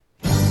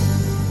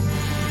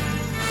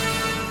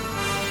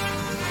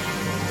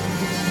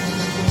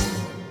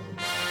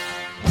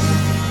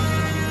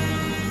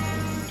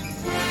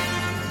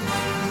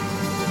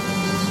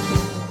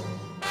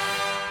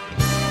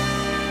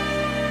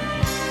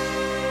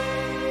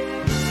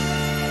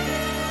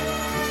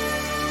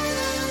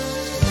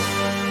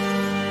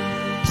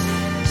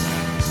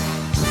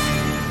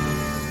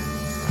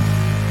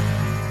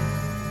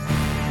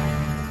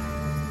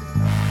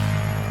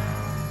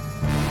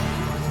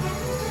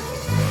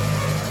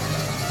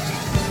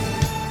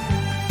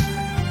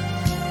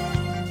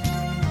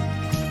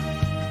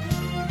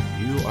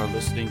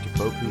listening to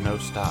Boku no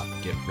Stop.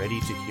 Get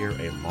ready to hear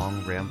a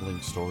long, rambling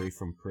story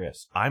from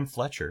Chris. I'm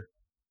Fletcher.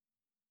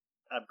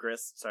 I'm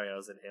Chris. Sorry, I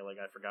was inhaling.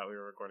 I forgot we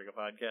were recording a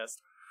podcast.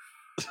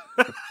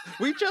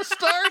 We just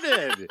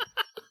started.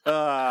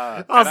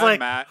 I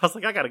was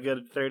like, I got a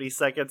good 30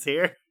 seconds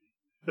here.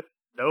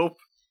 Nope.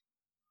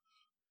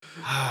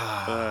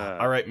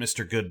 All right,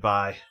 Mr.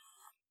 Goodbye.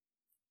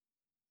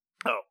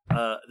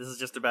 This is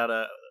just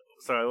about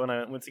so when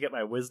I went to get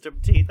my wisdom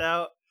teeth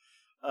out,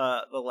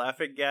 the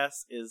laughing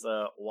gas is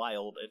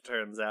wild. It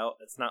turns out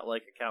it's not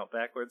like a count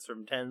backwards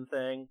from 10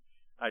 thing.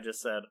 I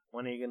just said,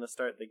 "When are you gonna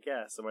start the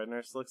gas?" So my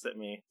nurse looks at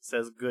me,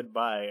 says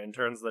goodbye, and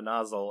turns the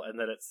nozzle, and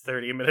then it's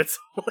 30 minutes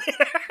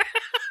later.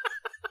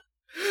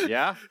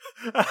 Yeah,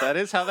 that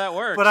is how that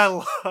works. But I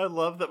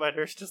love that my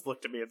nurse just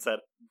looked at me and said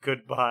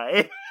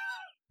goodbye.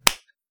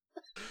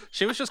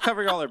 She was just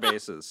covering all her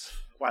bases.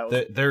 Wow.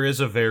 There is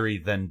a very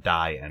then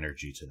die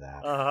energy to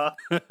that.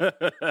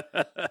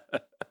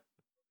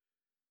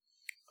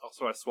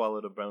 Also, I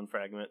swallowed a bone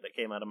fragment that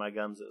came out of my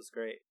gums. It was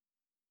great.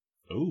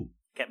 Ooh,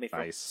 Kept me from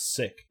Nice.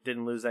 sick.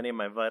 Didn't lose any of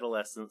my vital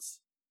essence.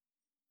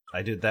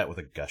 I did that with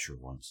a gusher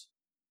once.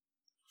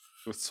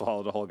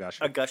 Swallowed a whole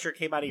gusher. A gusher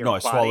came out of your No,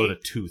 body? I swallowed a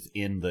tooth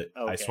in the.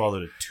 Okay. I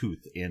swallowed a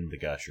tooth in the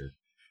gusher.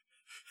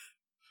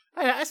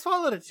 I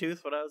swallowed a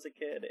tooth when I was a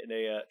kid in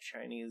a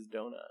Chinese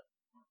donut.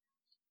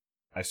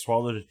 I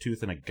swallowed a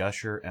tooth in a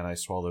gusher, and I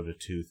swallowed a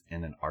tooth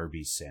in an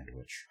Arby's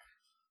sandwich.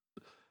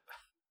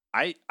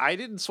 I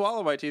didn't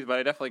swallow my teeth, but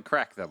I definitely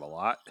cracked them a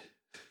lot.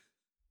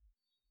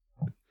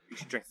 You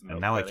should drink some milk.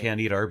 And now I buddy. can't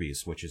eat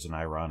Arby's, which is an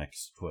ironic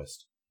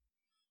twist.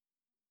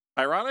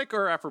 Ironic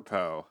or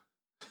apropos?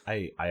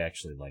 I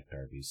actually liked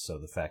Arby's, so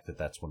the fact that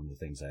that's one of the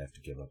things I have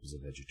to give up as a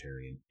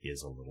vegetarian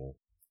is a little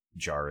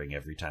jarring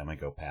every time I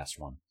go past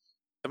one.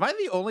 Am I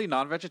the only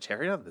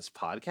non-vegetarian on this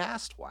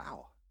podcast?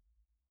 Wow.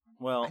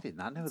 Well, I did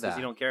not know it's that. because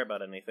you don't care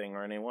about anything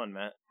or anyone,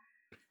 Matt.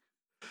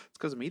 It's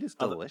because meat is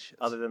delicious.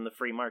 Other than the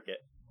free market,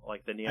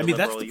 like the neoliberal. I mean,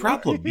 that's the you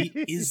problem. Meat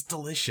is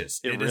delicious.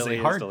 It It is really a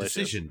is hard delicious.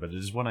 decision, but it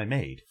is one I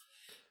made.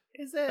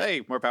 Is it?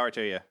 Hey, more power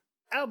to you.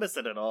 I don't miss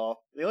it at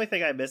all. The only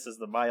thing I miss is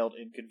the mild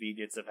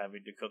inconvenience of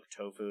having to cook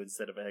tofu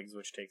instead of eggs,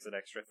 which takes an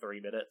extra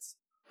 3 minutes.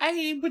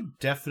 I would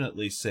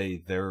definitely say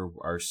there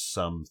are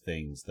some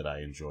things that I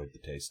enjoyed the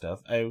taste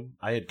of.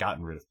 I had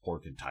gotten rid of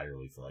pork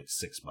entirely for like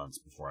 6 months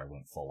before I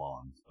went full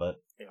on, but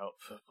You know,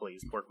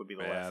 please, pork would be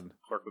the last. Man.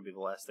 Pork would be the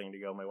last thing to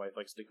go. My wife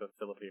likes to cook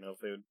Filipino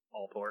food,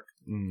 all pork.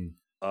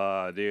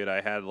 Dude,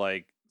 I had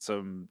like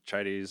some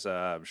Chinese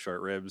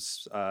short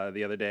ribs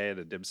the other day at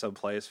a dim sum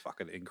place.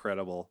 Fucking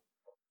incredible.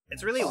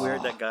 It's really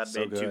weird that Oh, God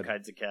so made two good.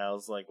 kinds of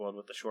cows, like one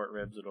with the short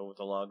ribs and one with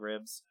the long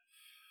ribs.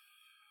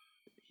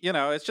 You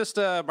know, it's just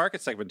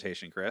market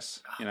segmentation,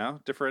 Chris. You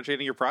know,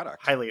 differentiating your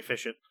product. Highly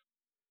efficient.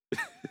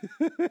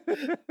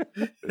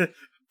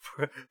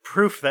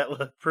 proof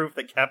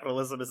that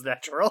capitalism is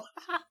natural.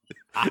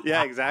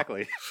 Yeah,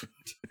 exactly.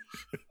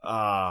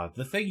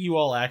 The thing you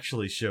all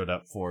actually showed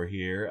up for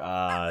here,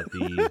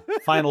 the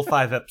final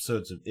 5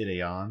 episodes of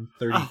Ideon,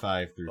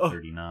 35 through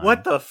 39.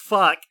 What the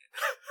fuck?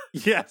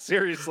 Yeah,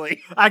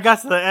 seriously. I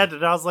got to the end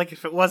and I was like,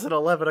 if it wasn't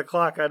 11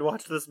 o'clock, I'd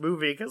watch this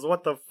movie, because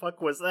what the fuck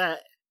was that?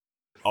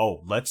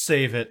 Oh, let's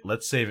save it.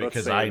 Let's save it, Let's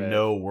because save I it.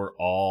 know we're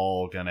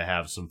all going to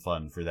have some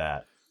fun for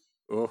that.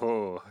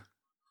 Oh,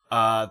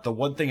 The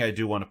one thing I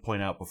do want to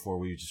point out before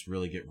we just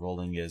really get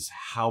rolling is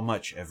how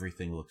much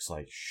everything looks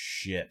like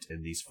shit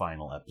in these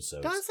final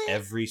episodes. Does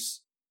it?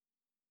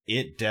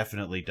 It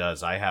definitely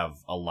does. I have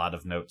a lot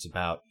of notes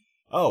about,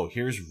 oh,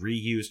 here's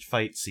reused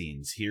fight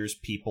scenes. Here's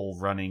people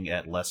running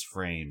at less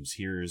frames.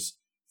 Here's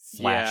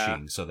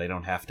flashing so they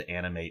don't have to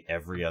animate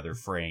every other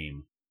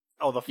frame.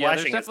 Oh, the yeah.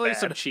 flashing There's definitely is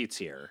bad. some cheats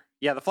here.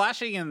 Yeah, the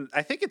flashing, and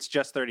I think it's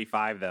just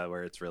 35 though,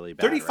 where it's really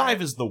bad. 35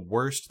 right? is the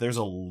worst. There's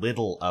a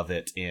little of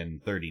it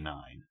in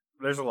 39.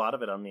 There's a lot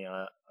of it on the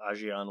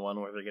Ajian one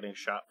where they're getting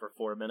shot for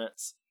 4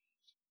 minutes.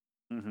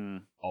 Mm-hmm.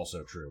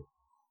 Also true.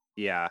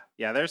 Yeah.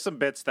 There's some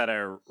bits that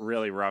are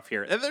really rough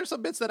here, and there's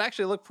some bits that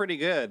actually look pretty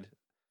good.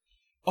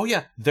 Oh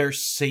yeah, they're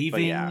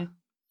saving yeah.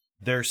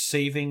 they're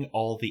saving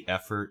all the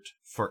effort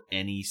for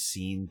any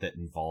scene that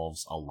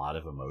involves a lot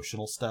of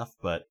emotional stuff,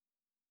 but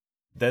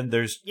then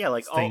there's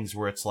like things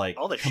where it's like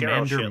all the Cheryl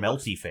Commander shit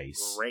looks Melty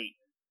Face. Great.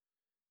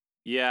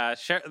 Yeah,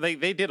 they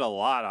did a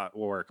lot of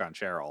work on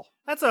Cheryl.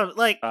 That's a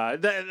like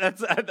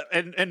That's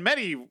in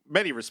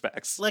many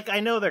respects. like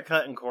I know they're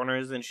cutting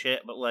corners and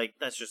shit, but like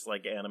that's just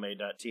like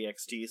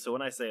anime.txt. So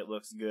when I say it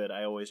looks good,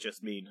 I always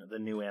just mean the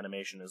new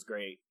animation is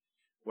great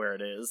where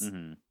it is.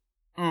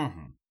 Mm-hmm.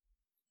 Mm-hmm.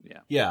 Yeah.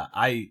 Yeah,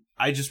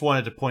 I just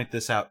wanted to point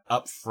this out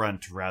up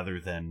front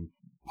rather than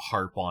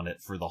harp on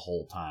it for the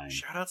whole time.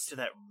 Shoutouts to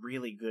that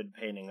really good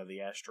painting of the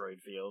asteroid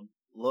field.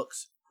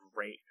 Looks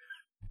great.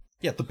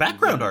 Yeah, the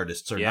background Mhm.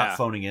 artists are Yeah. not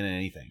phoning in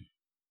anything.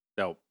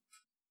 Nope.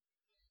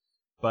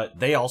 But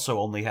they also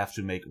only have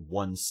to make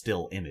one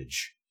still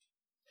image.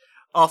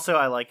 Also,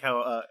 I like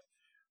how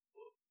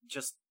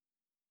just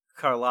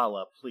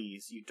Carlala,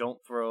 please, you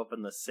don't throw up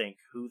in the sink.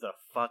 Who the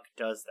fuck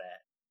does that?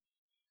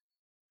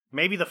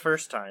 Maybe the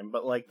first time,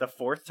 but like the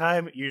fourth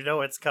time, you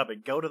know it's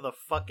coming. Go to the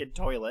fucking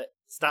toilet.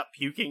 Stop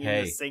puking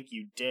in the sink,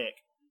 you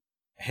dick.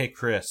 Hey,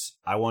 Chris,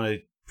 I want to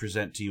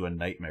present to you a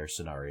nightmare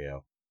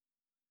scenario.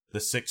 The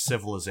sixth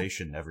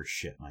civilization never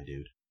shit, my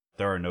dude.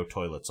 There are no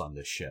toilets on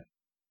this ship.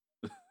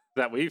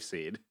 That we've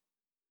seen.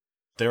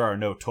 There are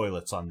no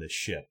toilets on this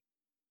ship.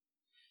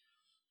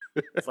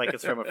 It's like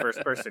it's from a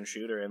first-person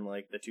shooter in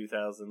like the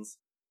 2000s.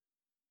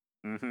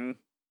 Mm-hmm.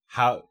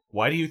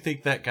 Why do you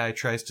think that guy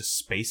tries to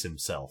space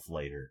himself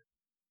later?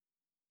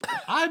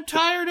 I'm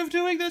tired of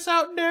doing this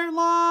out in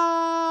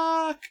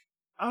airlock!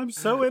 I'm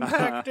so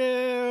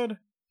impacted!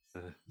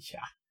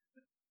 Yeah.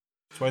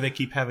 That's why they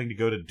keep having to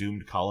go to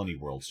doomed colony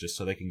worlds, just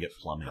so they can get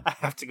plumbing. I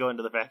have to go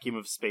into the vacuum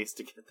of space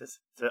to get this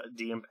to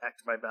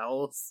de-impact my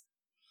bowels.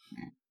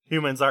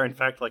 Humans are in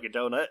fact like a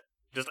donut.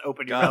 Just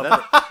open your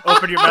mouth,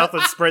 open your mouth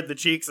and spread the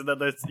cheeks, and then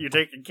you're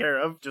taken care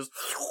of. Just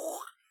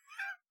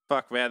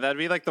fuck, man, that'd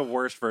be like the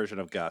worst version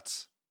of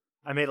guts.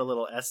 I made a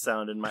little S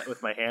sound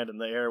with my hand in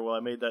the air. While I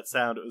made that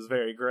sound, it was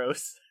very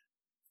gross.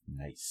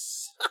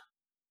 Nice.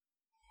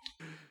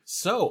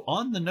 So,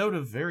 on the note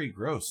of very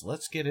gross,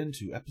 let's get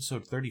into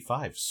episode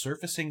 35,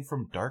 Surfacing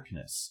from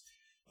Darkness.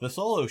 The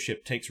Solo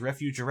ship takes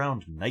refuge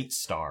around Night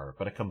Star,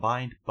 but a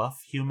combined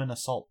buff-human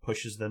assault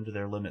pushes them to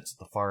their limits at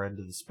the far end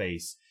of the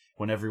space,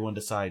 when everyone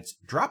decides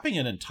dropping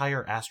an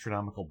entire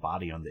astronomical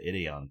body on the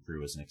Ideon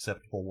crew is an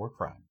acceptable war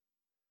crime.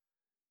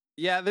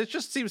 Yeah, there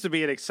just seems to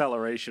be an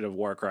acceleration of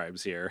war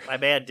crimes here. My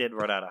man did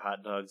run out of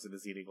hot dogs and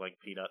is eating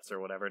like peanuts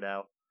or whatever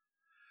now.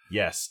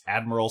 Yes,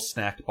 Admiral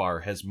Snack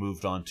Bar has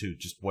moved on to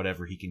just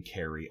whatever he can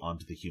carry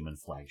onto the human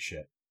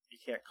flagship. You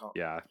can't call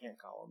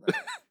him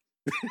that.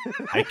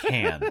 I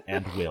can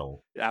and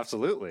will.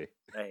 Absolutely.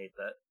 I hate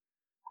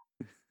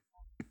that.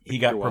 He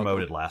got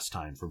promoted last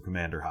time from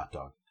Commander Hot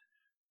Dog.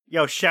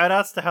 Yo,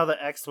 shoutouts to how the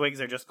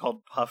X-Wings are just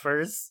called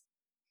puffers.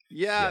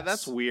 Yeah, Yes.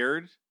 That's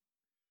weird.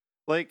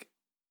 Like,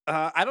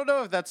 I don't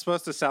know if that's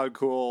supposed to sound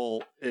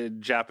cool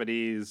in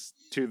Japanese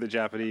to the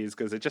Japanese,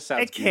 because it just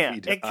sounds goofy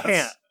to It us.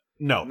 can't.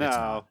 No, it's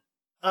not.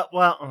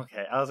 Well,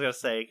 okay. I was gonna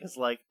say, because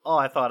like all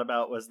I thought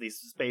about was these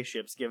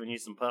spaceships giving you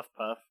some puff.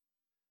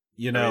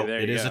 You know,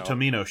 there it you is a go.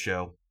 Tomino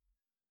show.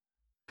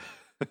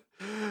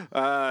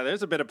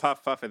 There's a bit of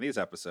puff in these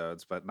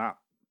episodes, but not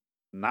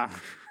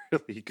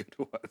really good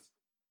ones.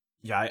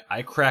 Yeah,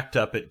 I cracked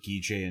up at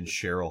Gijay and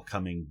Cheryl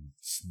coming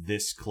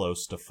this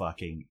close to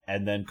fucking,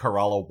 and then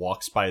Kerala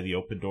walks by the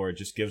open door and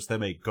just gives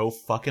them a go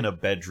fuck in a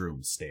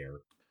bedroom stare.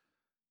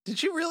 Did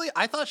she really?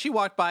 I thought she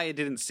walked by and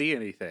didn't see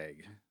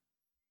anything.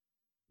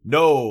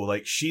 No,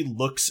 like she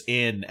looks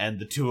in and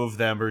the two of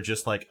them are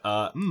just like,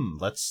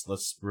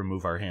 let's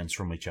remove our hands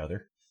from each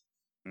other.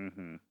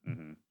 Mm-hmm.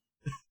 Mm-hmm.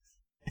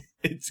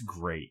 It's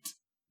great.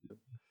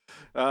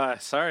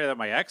 Sorry that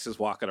my ex is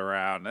walking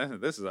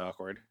around. This is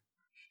awkward.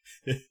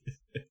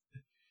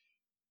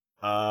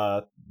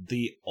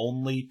 The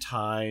only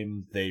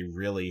time they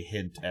really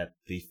hint at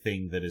the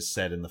thing that is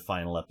said in the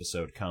final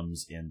episode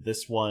comes in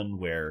this one,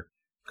 where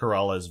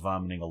Kerala is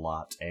vomiting a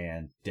lot,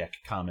 and Deck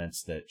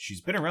comments that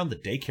she's been around the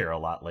daycare a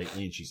lot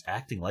lately, and she's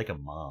acting like a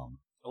mom.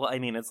 Well, I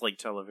mean, it's like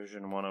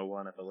television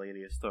 101. If a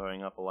lady is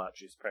throwing up a lot,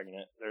 she's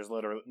pregnant. There's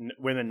literally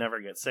women never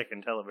get sick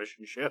in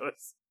television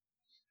shows.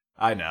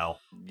 I know.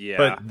 Yeah.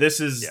 But this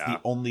is the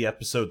only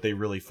episode they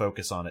really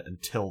focus on it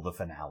until the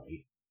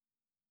finale.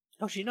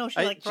 Oh, she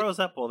throws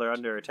up while they're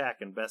under attack,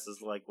 and Bess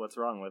is like, "What's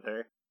wrong with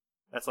her?"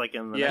 That's like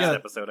in the next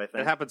episode, I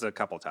think. It happens a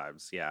couple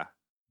times. Yeah.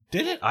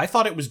 Did it? I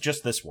thought it was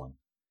just this one.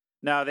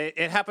 No,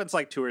 it happens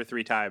like 2 or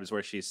 3 times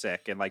where she's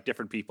sick, and like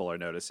different people are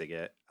noticing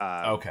it.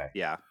 Okay.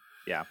 Yeah.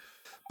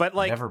 But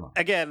like, Never mind.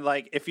 again,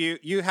 like if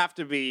you have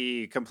to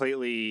be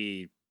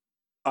completely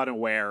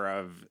unaware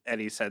of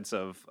any sense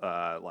of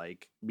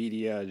like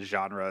media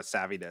genre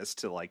savviness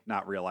to like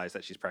not realize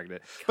that she's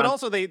pregnant. But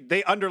also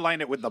they underline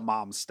it with the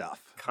mom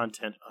stuff.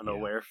 Content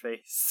unaware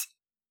face.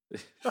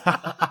 It's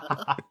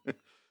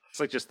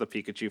like just the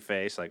Pikachu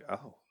face, like,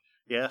 oh.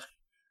 Yeah.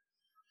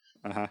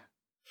 Uh-huh.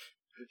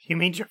 You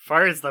mean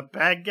Jafar is the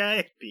bad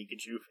guy?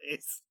 Pikachu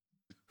face.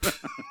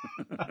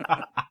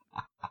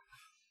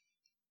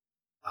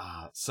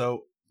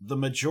 So the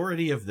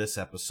majority of this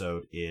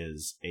episode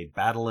is a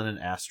battle in an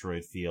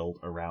asteroid field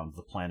around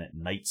the planet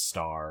Night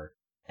Star,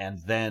 and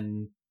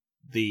then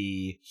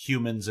the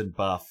humans and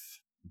Buff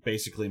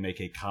basically make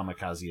a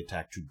kamikaze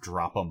attack to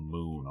drop a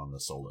moon on the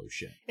Solo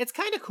ship. It's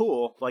kind of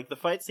cool. Like, the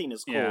fight scene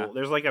is cool. Yeah.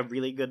 There's like a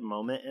really good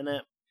moment in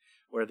it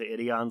where the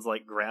Ideon's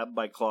like grabbed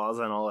by claws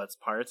on all its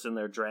parts, and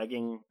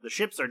the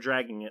ships are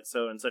dragging it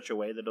so in such a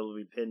way that it'll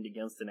be pinned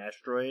against an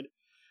asteroid.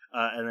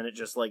 And then it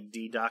just like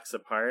de-docks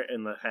apart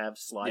and the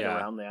halves slide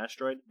around the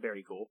asteroid.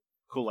 Very cool.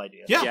 Cool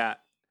idea. Yeah.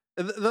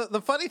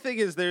 The funny thing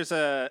is there's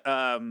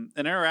an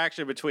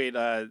interaction between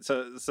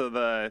so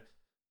the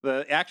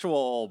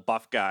actual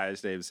Buff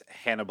guy's name's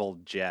Hannibal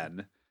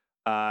Jen.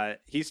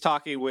 He's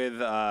talking with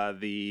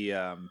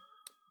the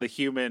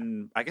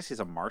human, I guess he's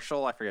a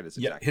marshal. I forget his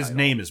exact his title.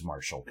 name is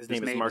Marshall. His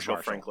name is Marshall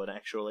Franklin,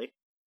 actually.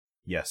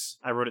 Yes.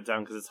 I wrote it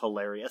down because it's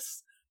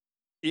hilarious.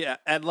 Yeah,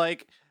 and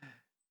like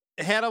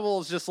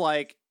Hannibal's just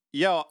like,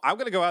 yo, I'm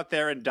gonna go out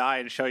there and die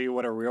and show you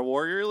what a real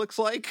warrior looks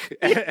like.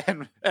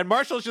 And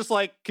Marshall's just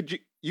like, could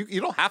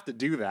you don't have to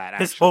do that.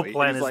 Actually. His whole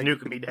plan is like,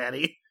 nuke me,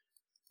 daddy.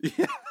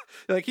 Yeah,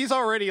 like he's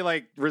already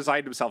like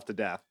resigned himself to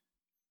death.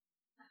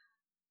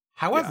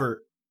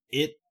 However,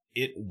 it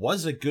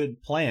was a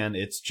good plan.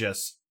 It's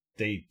just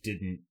they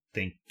didn't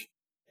think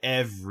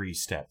every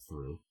step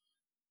through.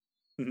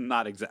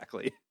 Not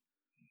exactly.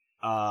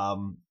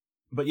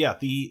 But yeah,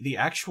 the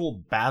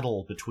actual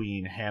battle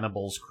between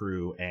Hannibal's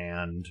crew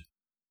and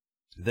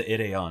the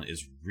Ideon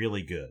is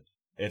really good.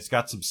 It's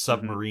got some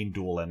submarine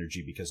dual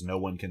energy because no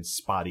one can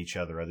spot each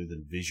other other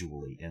than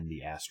visually in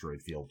the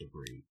asteroid field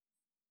debris.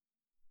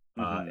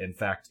 In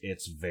fact,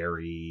 it's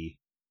very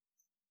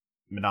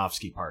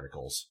Minovsky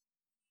particles.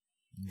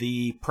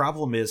 The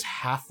problem is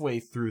halfway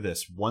through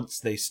this, once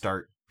they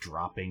start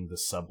dropping the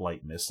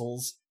sublight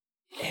missiles,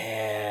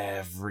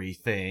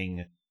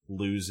 everything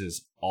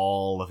loses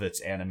all of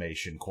its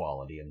animation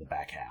quality in the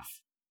back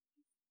half.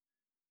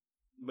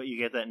 But you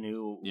get that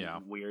new Yeah.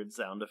 weird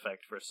sound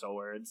effect for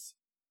swords.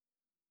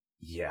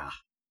 Yeah.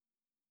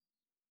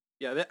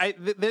 Yeah,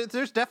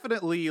 there's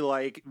definitely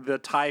like the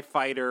TIE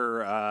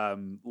fighter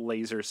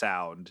laser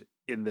sound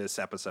in this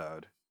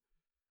episode.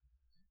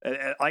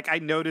 And, like I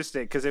noticed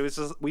it because it was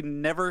just, we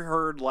never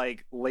heard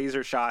like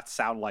laser shots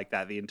sound like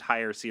that the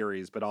entire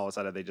series, but all of a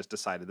sudden they just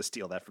decided to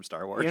steal that from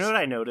Star Wars. You know what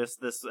I noticed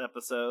this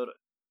episode?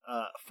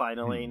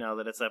 Finally, now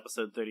that it's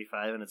episode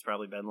 35 and it's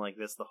probably been like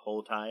this the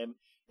whole time,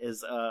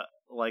 is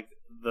like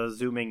the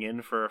zooming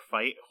in for a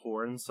fight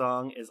horn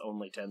song is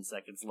only 10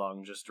 seconds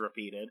long, just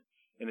repeated,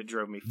 and it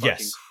drove me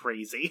fucking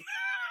crazy.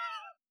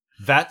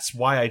 That's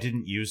why I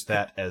didn't use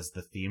that as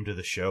the theme to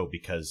the show,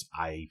 because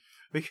I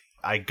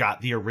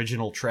got the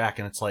original track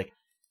and it's like,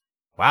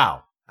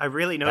 wow, I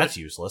really noticed. that's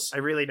useless. I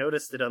really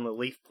noticed it on the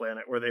Leaf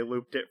Planet where they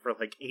looped it for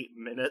like 8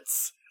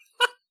 minutes.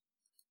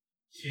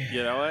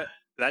 You know what?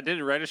 That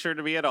didn't register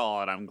to me at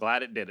all, and I'm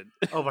glad it didn't.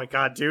 Oh my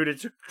god, dude, it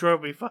just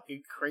drove me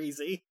fucking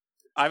crazy.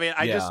 I mean,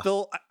 I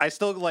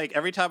still like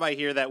every time I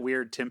hear that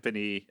weird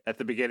timpani at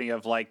the beginning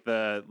of like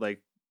the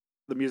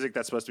music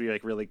that's supposed to be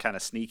like really kind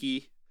of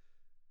sneaky.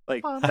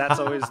 Like that's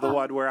always the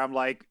one where I'm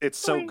like, it's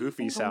so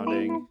goofy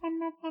sounding.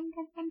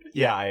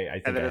 Yeah, I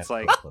think and then I it's have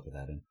to like, put a clip of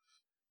that in.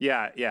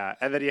 Yeah,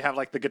 and then you have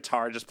like the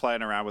guitar just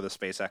playing around with a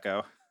space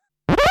echo.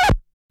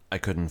 I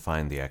couldn't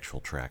find the actual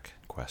track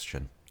in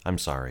question. I'm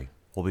sorry.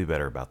 We'll be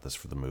better about this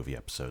for the movie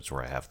episodes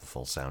where I have the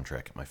full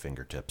soundtrack at my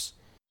fingertips.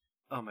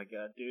 Oh my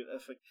god, dude.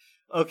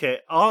 Okay,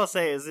 all I'll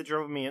say is it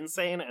drove me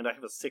insane, and I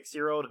have a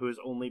 6-year-old who has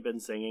only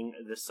been singing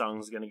 "This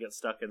Song's Gonna Get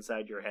Stuck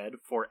Inside Your Head"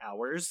 for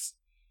hours.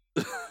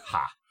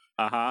 Ha.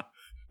 Uh-huh.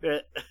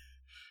 It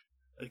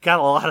got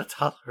a lot of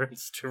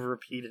tolerance to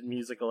repeated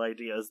musical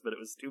ideas, but it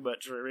was too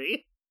much for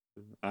me.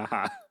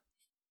 Uh-huh.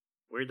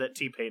 Weird that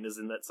T-Pain is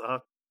in that song.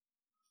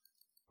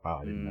 Wow,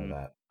 I didn't know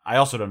that. I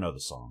also don't know the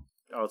song.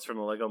 Oh, it's from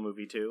the Lego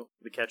Movie 2,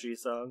 the catchy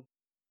song.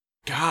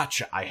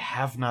 Gotcha. I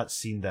have not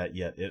seen that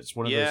yet. It's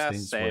one of those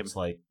things where it's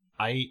like,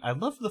 I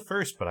love the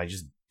first, but I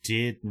just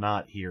did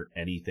not hear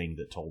anything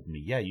that told me,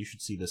 yeah, you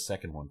should see the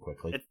second one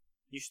quickly.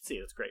 You should see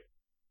it. It's great.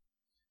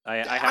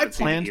 I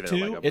planned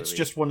seen to. It's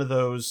just one of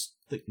those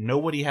that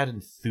nobody had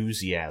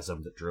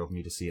enthusiasm that drove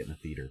me to see it in a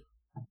theater.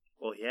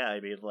 Well, yeah, I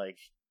mean, like,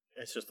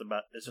 it's just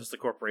the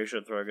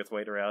corporation throwing its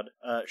weight around.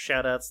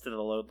 Shoutouts to the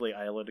Lonely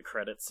Island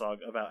credits song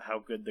about how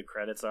good the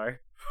credits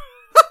are.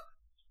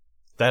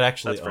 That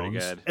actually That's pretty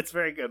owns. good. It's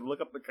very good. Look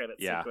up the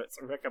credits Yeah. sequence.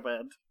 I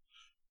recommend.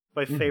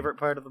 My favorite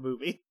part of the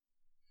movie.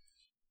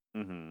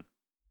 Mm-hmm.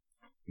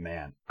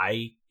 Man,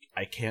 I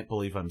can't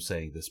believe I'm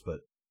saying this, but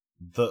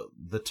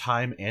the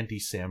time Andy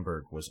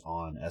Samberg was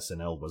on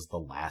SNL was the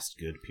last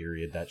good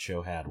period that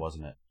show had,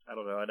 wasn't it? I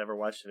don't know. I never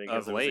watched it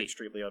because Of it was late.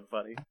 extremely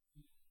unfunny.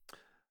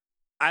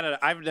 I don't know.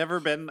 I've never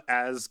been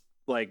as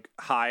like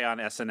high on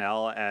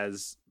SNL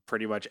as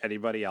pretty much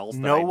anybody else.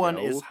 No I one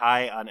know. is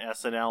high on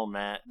SNL,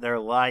 Matt. They're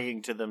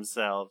lying to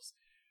themselves.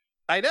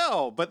 I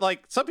know, but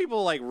like some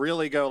people like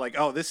really go like,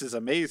 "Oh, this is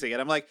amazing,"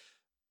 and I'm like,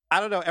 I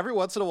don't know. Every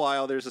once in a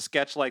while, there's a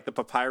sketch like the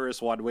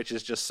Papyrus one, which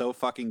is just so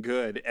fucking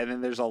good, and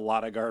then there's a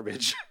lot of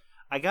garbage.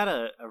 I got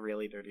a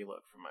really dirty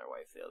look from my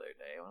wife the other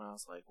day when I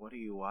was like, "What are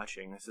you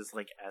watching? This is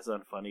like as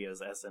unfunny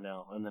as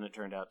SNL," and then it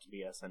turned out to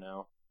be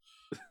SNL.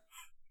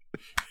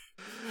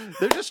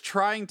 They're just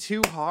trying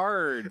too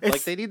hard.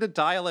 Like they need to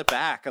dial it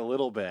back a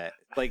little bit.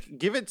 Like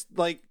give it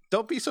like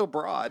don't be so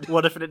broad.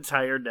 What if an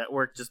entire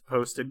network just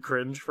posted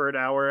cringe for an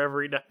hour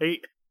every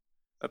night?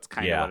 That's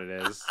kind Yeah. of what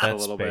it is. That's a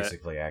little bit.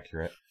 basically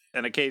accurate.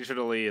 And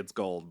occasionally it's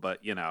gold,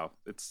 but you know,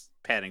 it's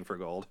panning for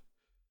gold.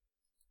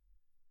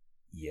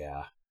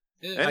 Yeah.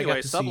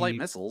 Anyway, sublight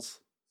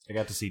missiles. I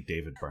got to see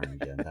David Byrne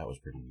again. That was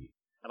pretty neat.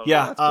 I don't Yeah,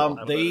 know. That's cool. I don't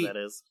know they- who that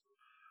is.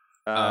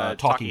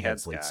 Talking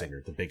Heads guy. lead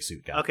singer, the big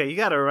suit guy. Okay, you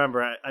gotta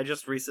remember, I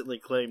just recently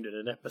claimed in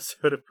an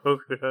episode of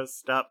Pocono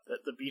Stop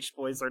that the Beach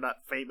Boys are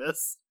not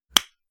famous.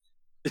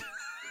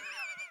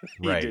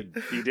 Right.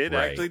 He did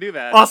Right. actually do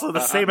that. Also, the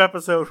same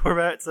episode where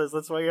Matt says,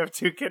 "That's why you have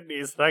 2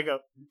 kidneys," and I go,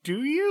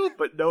 "Do you?"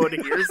 But no one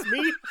hears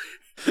me.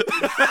 No,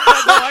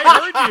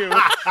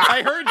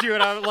 I heard you,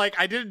 and I'm like,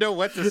 I didn't know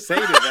what to say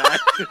to that.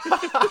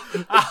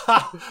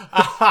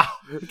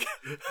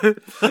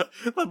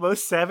 The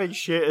most savage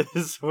shit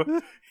is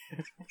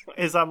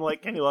I'm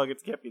like, Kenny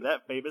Loggins can't be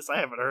that famous. I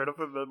haven't heard of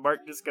him. And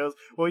Mark just goes,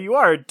 "Well, you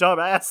are a dumb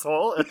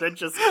asshole," and then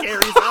just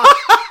carries on.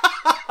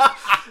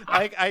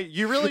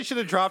 You really should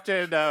have dropped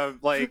in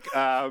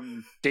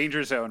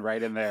Danger Zone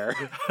right in there.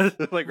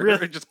 Like,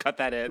 Really? just cut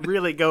that in.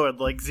 Really going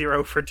like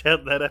 0 for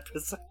 10 that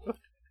episode.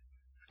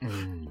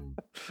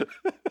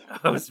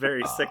 I was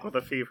very sick with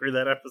a fever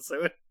that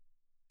episode.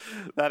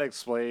 That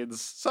explains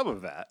some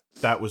of that.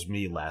 That was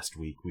me last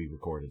week we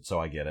recorded, so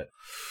I get it.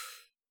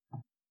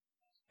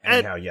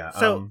 And Anyhow, yeah.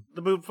 So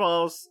the moon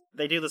falls.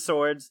 They do the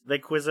swords. They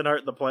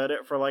Cuisinart the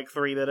planet for like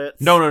 3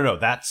 minutes. No.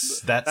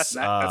 That's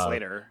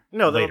later.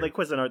 No, later. they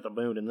Cuisinart the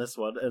moon in this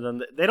one, and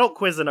then they don't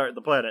Cuisinart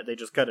the planet. They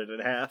just cut it in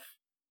half.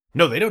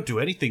 No, they don't do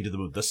anything to the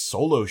moon. The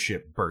Solo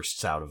ship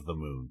bursts out of the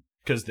moon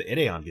because the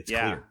Ideon gets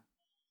clear.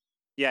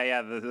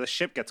 Yeah. The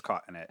ship gets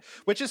caught in it,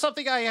 which is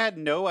something I had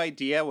no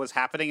idea was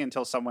happening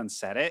until someone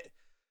said it.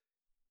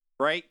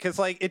 Right? Because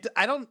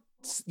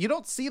you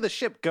don't see the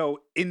ship go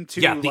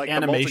into The the molten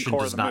animation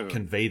core does of the not moon.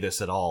 convey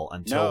this at all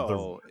until the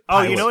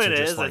Oh, you know pilots what are it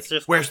just is? like, It's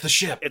just where's the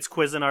ship? It's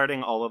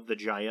Cuisinarting all of the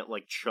giant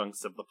like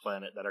chunks of the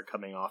planet that are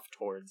coming off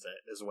towards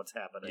it. Is what's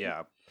happening.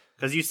 Yeah.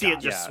 Because you see it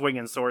just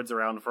swinging swords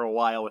around for a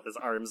while with his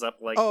arms up,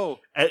 like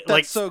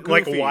that's so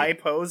goofy. Y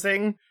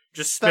posing,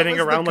 just That spinning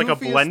was the around like a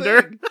goofiest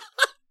blender. thing.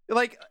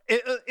 Like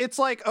it's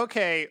like,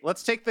 okay,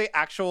 let's take the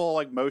actual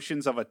like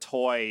motions of a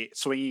toy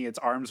swinging its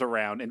arms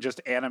around and just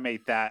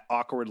animate that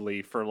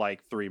awkwardly for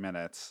like 3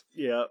 minutes.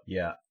 Yeah.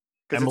 Yeah.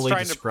 'Cause it's Emily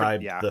trying to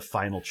described the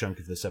final chunk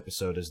of this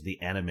episode as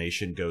the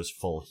animation goes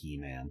full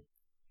He-Man.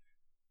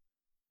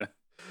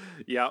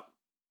 Yep,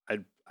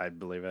 I'd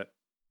believe it.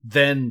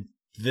 Then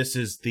this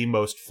is the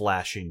most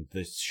flashing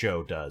this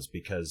show does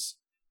because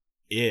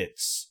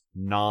it's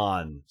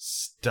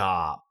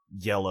non-stop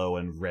yellow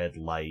and red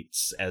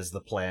lights as the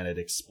planet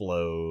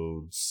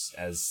explodes,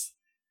 as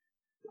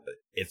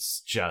it's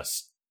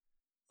just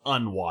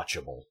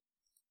unwatchable.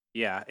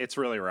 Yeah, it's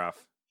really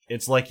rough.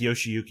 It's like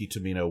Yoshiyuki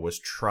Tomino was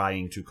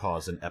trying to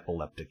cause an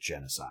epileptic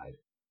genocide.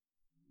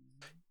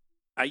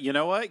 You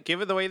know what?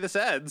 Given the way this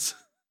ends.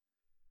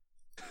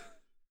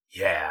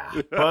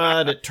 Yeah.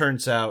 But it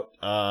turns out,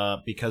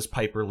 because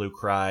Piper Lou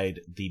cried,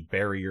 the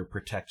barrier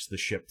protects the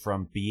ship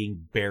from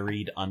being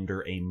buried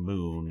under a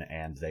moon,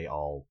 and they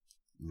all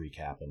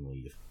recap and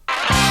leave.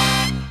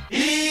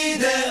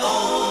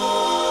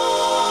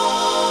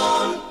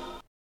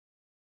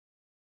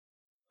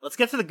 Let's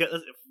get to the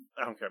good.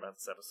 I don't care about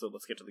this episode.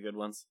 Let's get to the good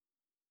ones.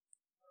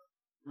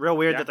 Real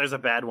weird that there's a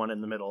bad one in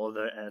the middle of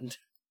the end.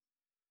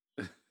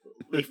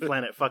 Leaf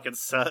Planet fucking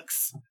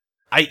sucks.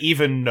 I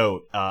even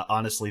note,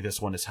 honestly, this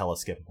one is hella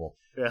skippable.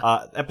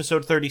 Yeah.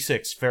 Episode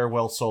 36,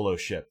 Farewell Solo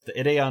Ship. The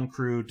Ideon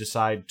crew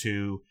decide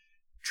to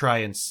try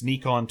and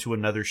sneak onto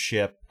another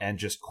ship and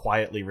just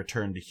quietly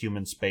return to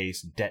human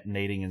space,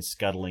 detonating and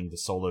scuttling the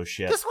Solo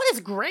ship. This one is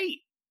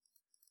great.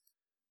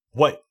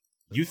 What?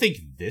 You think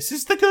this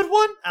is the good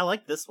one? I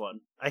like this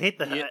one. I hate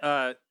the.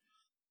 Yeah,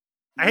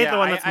 I hate the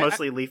one that's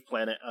mostly Leaf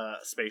Planet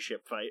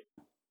spaceship fight.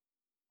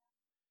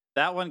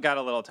 That one got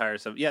a little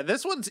tiresome. Yeah,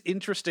 this one's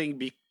interesting.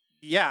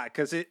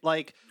 Because it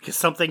like because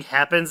something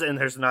happens and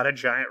there's not a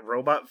giant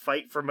robot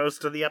fight for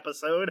most of the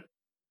episode.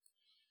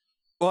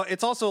 Well,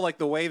 it's also like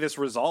the way this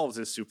resolves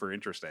is super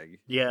interesting.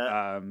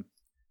 Yeah.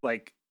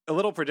 Like a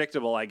little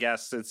predictable, I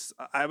guess.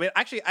 I mean,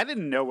 actually, I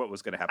didn't know what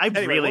was going to happen. I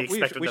Anyway, really we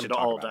expected them should to talk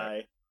all about die.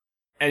 it.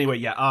 Anyway,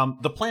 yeah,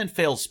 the plan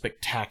fails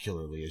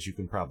spectacularly, as you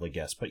can probably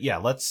guess. But yeah,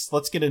 let's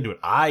get into it.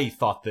 I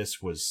thought this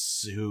was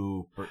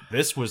super.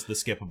 This was the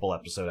skippable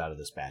episode out of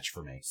this batch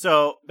for me.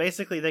 So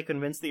basically, they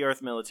convince the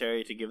Earth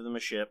military to give them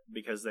a ship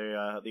because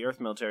the Earth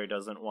military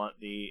doesn't want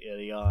the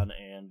Ideon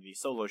and the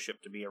Solo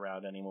ship to be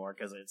around anymore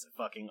because it's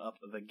fucking up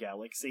the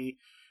galaxy.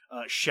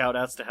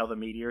 Shoutouts to how the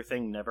meteor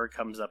thing never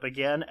comes up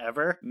again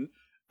ever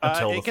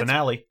Until the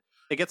finale.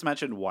 It gets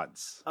mentioned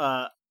once.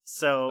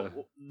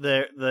 So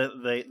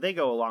they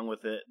go along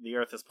with it. The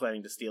Earth is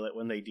planning to steal it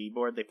when they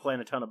deboard. They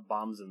plant a ton of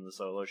bombs in the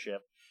Solo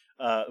ship.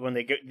 When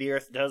the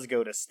Earth does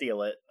go to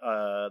steal it,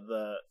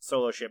 the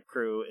Solo ship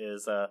crew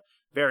is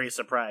very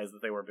surprised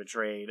that they were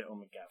betrayed. Oh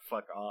my god,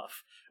 fuck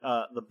off.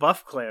 The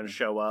Buff clan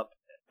show up,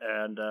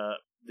 and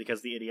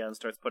because the Ideon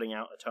starts putting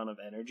out a ton of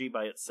energy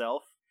by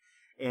itself.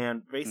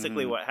 And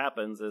basically what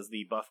happens is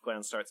the Buff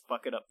clan starts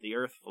fucking up the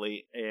Earth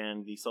fleet,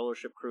 and the Solar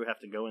Ship crew have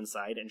to go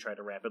inside and try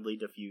to rapidly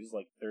defuse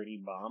like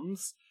 30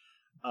 bombs.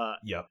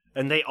 Yep.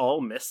 And they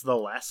all miss the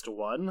last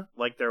one.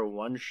 Like they're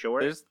one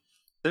short.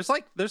 There's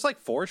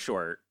like 4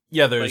 short.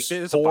 Yeah, there's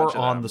a 4 bunch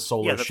of on them. the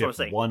Solar Yeah, that's what I'm ship,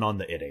 saying. 1 on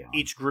the Ideon.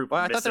 Each group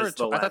Well, I misses thought there were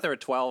the last. I thought there were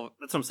 12.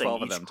 That's what I'm saying.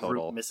 12 of Each them group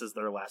total. misses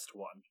their last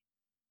one.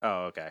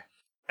 Oh, okay.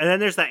 And then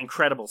there's that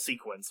incredible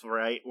sequence,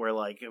 right, where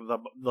like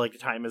the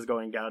time is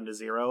going down to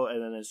 0,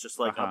 and then it's just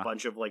like a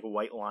bunch of like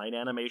white line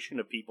animation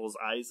of people's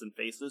eyes and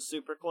faces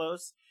super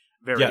close.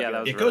 Very good. that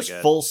was it really goes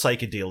good. full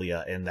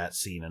psychedelia in that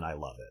scene, and I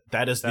love it.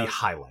 That is the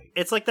highlight.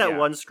 It's like that Yeah.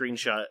 one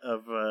screenshot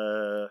of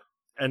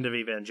End of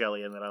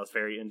Evangelion that I was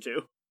very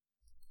into.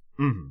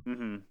 Mm-hmm.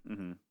 Mm-hmm.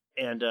 Mm-hmm.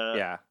 And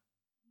Yeah.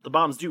 the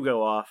bombs do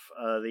go off.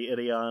 The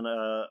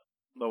Idion,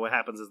 but what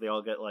happens is they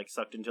all get like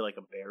sucked into like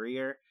a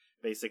barrier.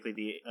 Basically,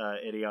 the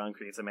Idion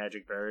creates a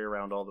magic barrier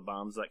around all the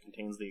bombs that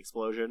contains the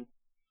explosion,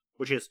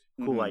 which is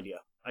a cool idea.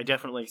 I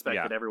definitely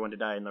expected everyone to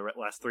die in the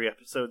last 3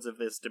 episodes of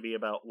this to be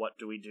about what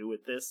do we do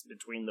with this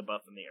between the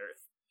buff and the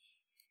earth.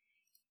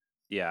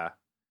 Yeah.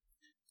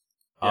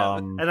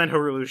 And then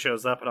Harulu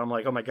shows up, and I'm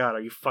like, oh my god,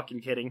 are you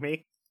fucking kidding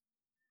me?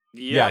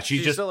 Yeah,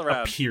 she just still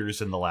around.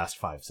 appears in the last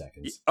 5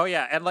 seconds. Oh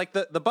yeah, and like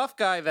the buff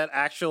guy that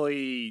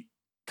actually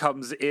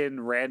comes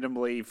in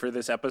randomly for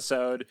this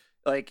episode,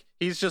 like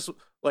he's just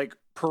like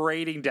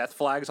parading death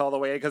flags all the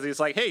way because he's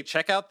like, hey,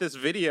 check out this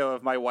video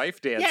of my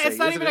wife dancing. Yeah, it's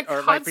not Isn't even it? a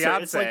Or my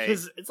concert. It's like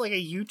fiance. it's like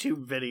a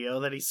YouTube video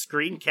that he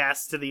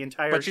screencasts to the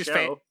entire But she's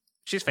show.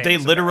 she's famous. They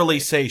literally apparently.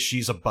 say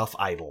she's a buff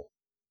idol.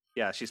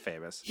 Yeah, she's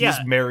famous. He's Yeah.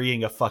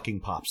 marrying a fucking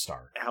pop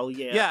star. Hell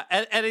yeah.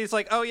 Yeah, and he's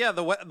like, oh yeah,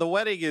 the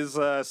wedding is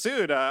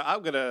soon.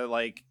 I'm gonna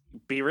like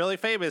be really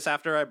famous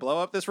after I blow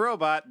up this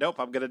robot. Nope,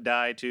 I'm gonna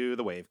die to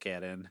the wave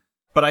cannon.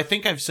 But I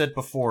think I've said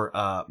before,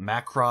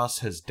 Macross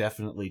has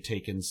definitely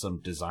taken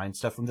some design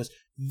stuff from this.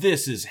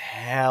 This is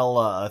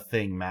hella a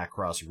thing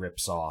Macross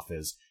rips off,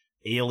 is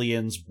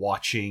aliens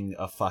watching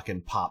a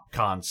fucking pop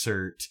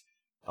concert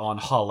on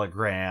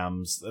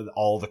holograms,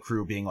 all the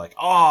crew being like,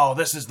 oh,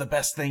 this is the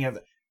best thing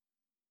ever.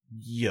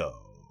 Yo.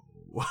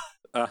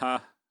 Uh-huh.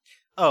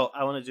 Oh,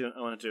 I want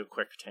to do a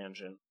quick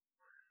tangent.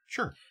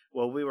 Sure.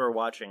 While we were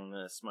watching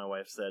this, my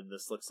wife said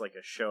this looks like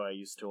a show I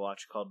used to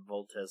watch called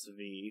Voltes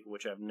V,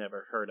 which I've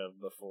never heard of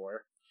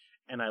before.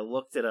 And I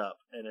looked it up,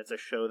 and it's a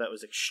show that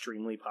was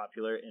extremely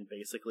popular in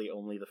basically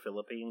only the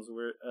Philippines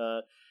were.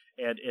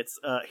 And it's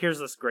here's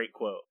this great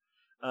quote.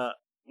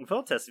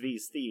 Voltes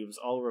V's themes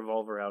all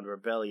revolve around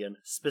rebellion,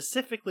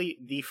 specifically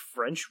the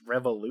French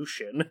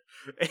Revolution,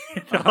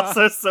 and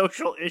also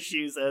social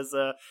issues as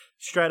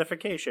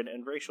stratification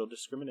and racial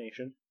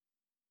discrimination.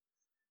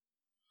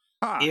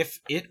 Huh. If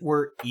it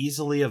were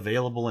easily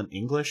available in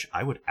English,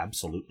 I would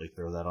absolutely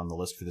throw that on the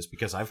list for this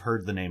because I've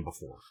heard the name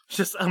before.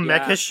 Just a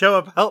mecha show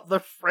about the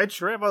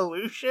French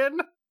Revolution?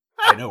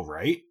 I know,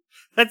 right?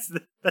 That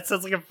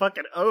sounds like a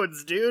fucking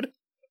Odes, dude.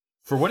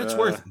 For what it's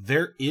worth,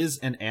 there is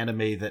an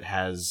anime that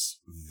has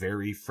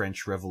very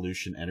French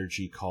Revolution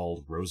energy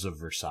called Rosa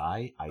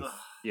Versailles.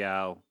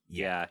 Yeah.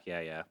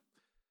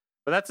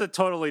 But that's a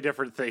totally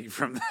different thing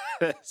from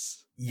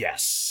this.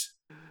 Yes.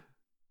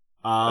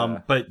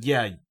 But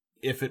yeah,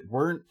 if it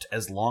weren't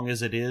as long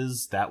as it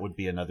is, that would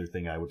be another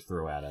thing I would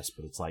throw at us.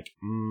 But it's like,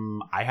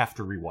 I have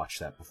to rewatch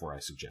that before I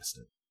suggest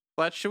it.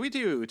 But should we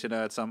do to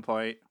know at some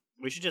point?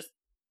 We should just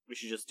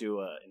do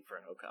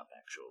Inferno Cop,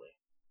 actually.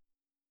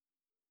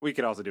 We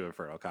could also do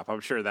Inferno Cop. I'm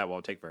sure that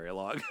won't take very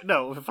long.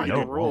 No, find No,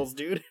 the rules,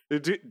 dude.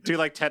 do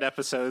like 10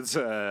 episodes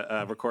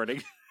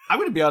recording. I'm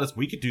going to be honest,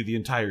 we could do the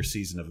entire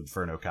season of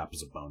Inferno Cop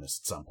as a bonus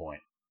at some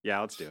point. Yeah,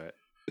 let's do it.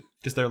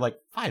 Because they're like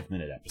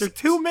 5-minute They're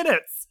episodes. 2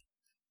 minutes.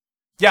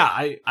 Yeah,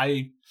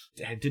 I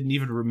didn't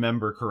even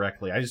remember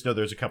correctly. I just know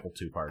there's a couple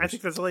 2-parters. I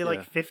think there's only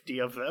like 50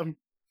 of them.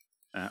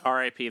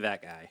 R.I.P.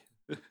 that guy.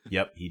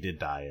 Yep, he did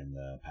die in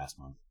the past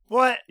month.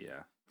 What?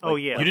 Yeah. Oh,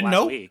 yeah. You didn't last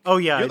know? week. Oh,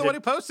 yeah. You're I the did. one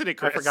who posted it, I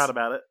Chris. forgot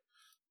about it.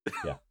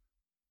 Yeah.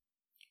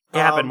 It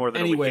happened more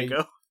than a anyway, week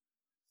ago.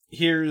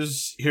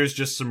 Here's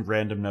just some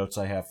random notes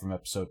I have from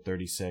episode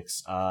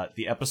 36.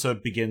 The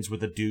episode begins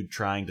with a dude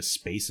trying to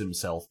space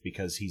himself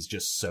because he's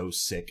just so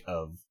sick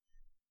of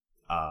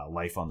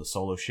life on the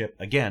solo ship.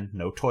 Again,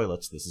 no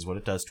toilets. This is what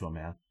it does to a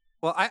man.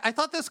 Well, I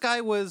thought this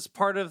guy was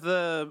part of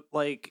the,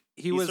 like,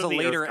 he was a from the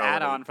later Earth colony.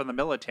 add-on from the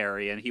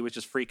military, and he was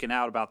just freaking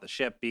out about the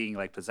ship being,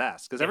 like,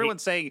 possessed. Because Yeah,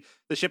 everyone's saying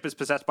the ship is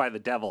possessed by the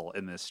devil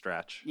in this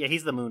stretch. Yeah,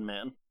 he's the Moon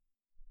Man.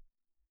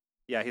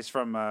 Yeah, he's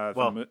from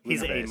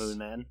He's Lunar a Base. Moon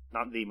Man,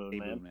 not the Moon The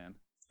Man. Moon Man.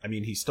 I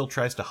mean, he still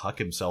tries to huck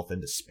himself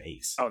into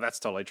space. Oh, that's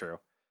totally true.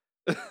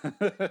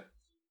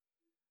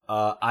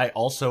 I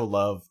also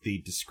love the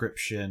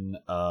description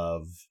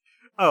of...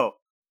 Oh,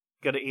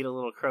 gotta eat a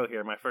little crow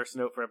here. My first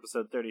note for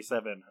episode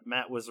 37.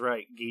 Matt was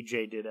right.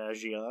 Gijay did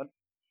Ajian.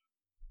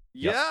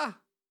 Yeah.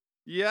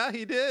 Yeah,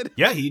 he did.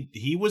 Yeah,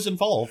 he was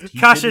involved. He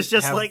Kasha's didn't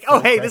just have like, full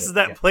oh, hey, credit. this is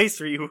that Yeah. place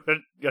where you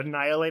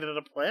annihilated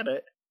a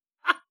planet.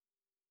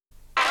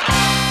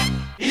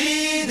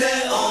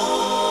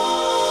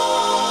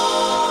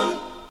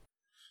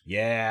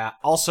 Yeah.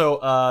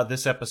 Also,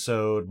 this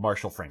episode,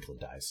 Marshall Franklin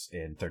dies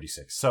in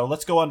 36. So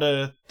let's go on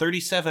to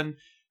 37,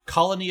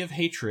 Colony of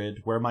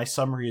Hatred, where my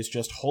summary is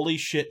just, holy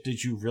shit,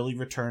 did you really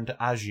return to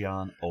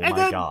Ajian? Oh And my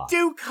then god.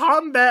 do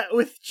combat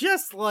with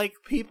just, like,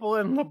 people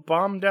in the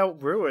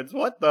bombed-out ruins.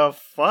 What the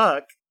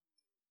fuck?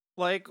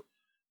 Like,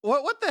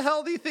 what the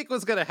hell do you think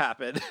was going to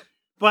happen?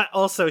 But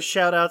also,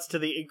 shout-outs to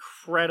the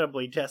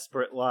incredibly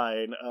desperate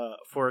line,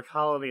 for a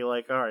colony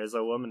like ours,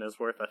 a woman is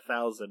worth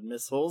 1,000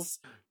 missiles.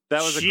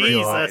 That was a great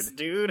line. Jesus,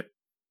 dude.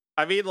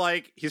 I mean,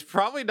 like, he's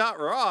probably not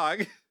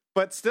wrong,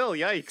 but still,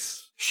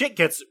 yikes. Shit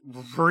gets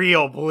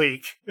real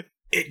bleak.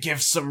 It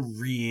gives some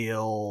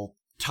real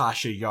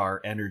Tasha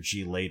Yar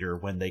energy later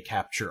when they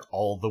capture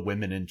all the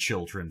women and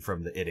children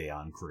from the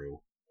Ideon crew.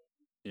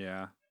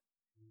 Yeah.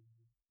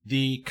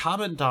 The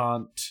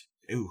Commandant,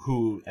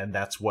 who, and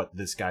that's what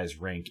this guy's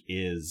rank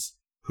is,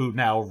 who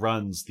now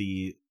runs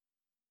the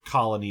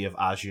colony of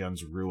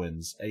Ajian's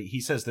ruins,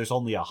 he says there's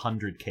only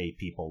 100k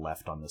people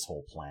left on this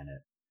whole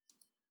planet.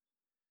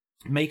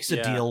 Makes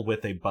a deal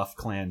with a Buff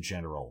Clan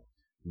general.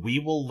 We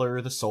will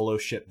lure the solo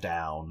ship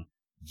down,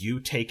 you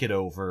take it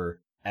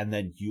over, and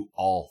then you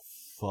all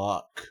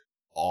fuck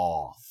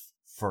off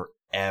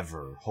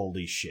forever.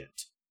 Holy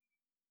shit.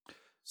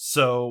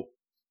 So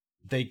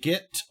they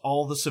get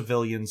all the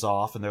civilians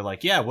off, and they're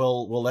like, yeah,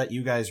 we'll let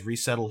you guys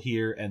resettle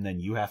here, and then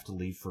you have to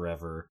leave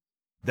forever.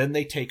 Then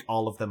they take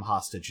all of them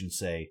hostage and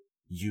say,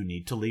 you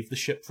need to leave the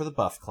ship for the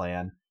Buff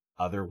Clan,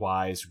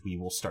 otherwise we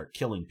will start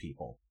killing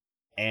people.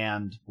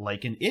 And,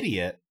 like an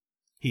idiot,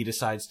 he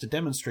decides to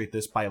demonstrate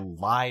this by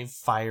live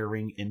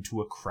firing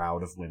into a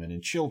crowd of women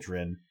and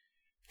children,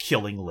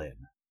 killing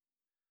Lin.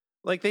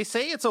 Like, they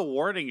say it's a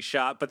warning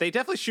shot, but they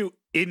definitely shoot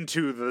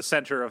into the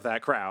center of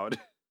that crowd.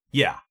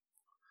 Yeah.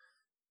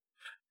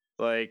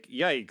 Like,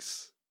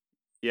 yikes.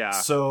 Yeah.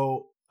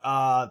 So,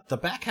 the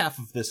back half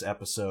of this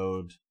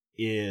episode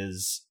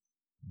is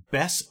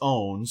Bess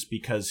owns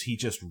because he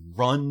just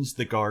runs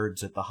the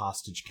guards at the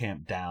hostage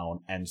camp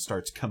down and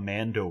starts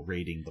commando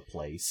raiding the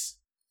place.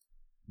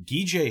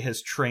 Gijay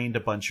has trained a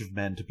bunch of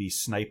men to be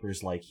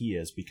snipers like he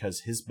is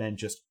because his men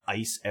just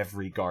ice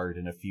every guard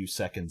in a few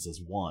seconds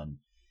as one.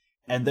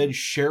 And then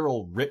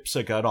Cheryl rips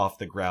a gun off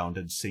the ground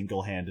and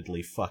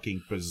single-handedly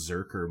fucking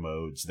berserker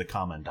modes the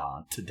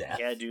Commandant to death.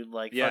 Yeah, dude,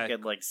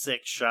 fucking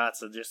 6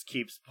 shots and just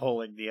keeps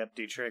pulling the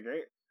empty trigger.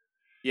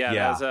 Yeah,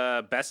 that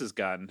was Bess's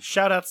gun.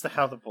 Shoutouts to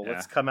how the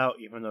bullets come out,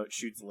 even though it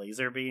shoots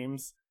laser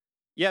beams.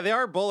 Yeah, they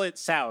are bullet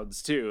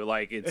sounds, too.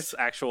 Like, it's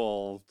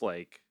actual,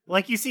 like...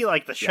 Like, you see,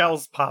 the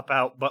shells pop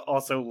out, but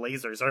also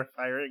lasers are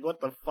firing.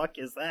 What the fuck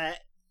is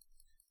that?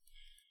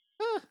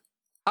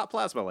 Hot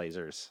plasma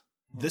lasers.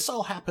 This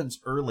all happens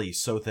early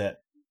so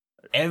that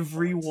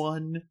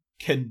everyone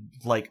can,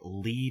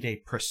 lead a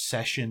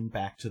procession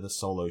back to the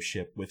solo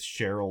ship with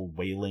Cheryl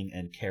wailing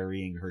and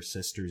carrying her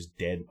sister's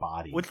dead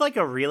body. With,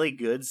 a really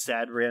good,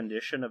 sad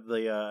rendition of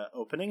the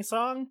opening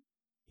song?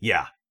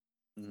 Yeah.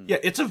 Yeah,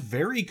 it's a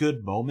very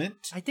good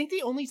moment. I think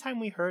the only time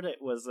we heard it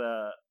was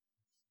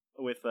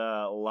with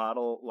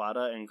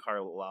Lada and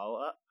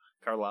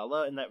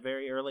Carlala in that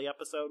very early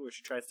episode where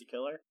she tries to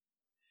kill her.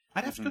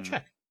 I'd have to go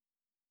check.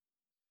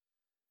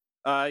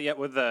 Yeah,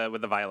 with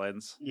the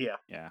violins. Yeah.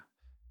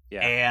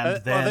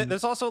 And then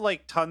there's also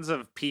tons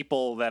of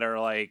people that are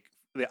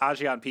the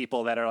Ajian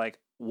people that are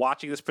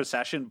watching this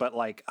procession, but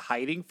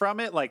hiding from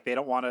it. They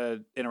don't want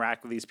to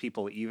interact with these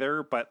people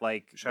either. But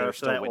shout they're out to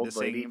still that old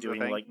witnessing lady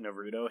doing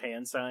Naruto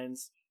hand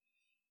signs.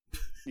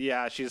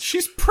 Yeah,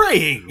 she's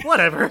praying.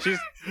 Whatever. She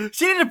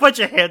did a bunch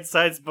of hand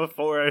signs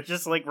before.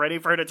 Just ready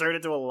for her to turn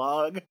into a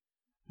log.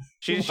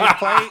 She's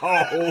playing.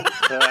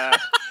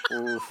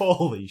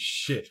 Holy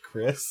shit,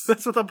 Chris.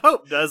 That's what the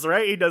Pope does,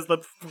 right? He does the...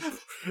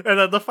 And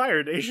then the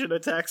Fire Nation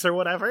attacks or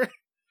whatever.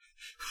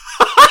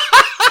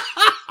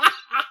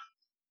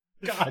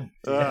 God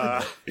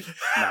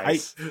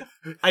nice.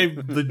 I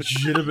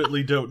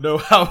legitimately don't know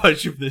how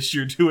much of this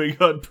you're doing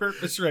on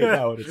purpose right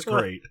now, and it's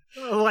great.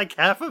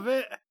 Half of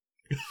it?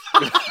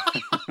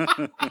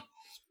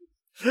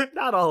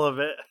 Not all of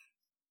it.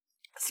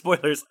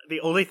 Spoilers.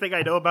 The only thing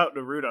I know about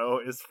Naruto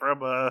is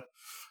from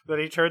that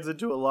he turns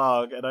into a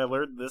log, and I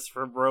learned this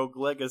from Rogue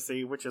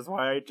Legacy, which is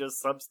why I just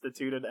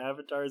substituted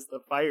Avatar's the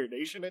Fire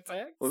Nation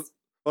attacks.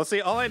 Well,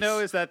 see, all I know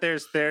is that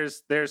there's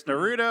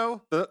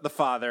Naruto, the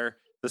father,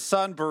 the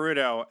son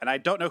Boruto, and I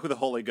don't know who the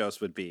Holy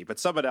Ghost would be, but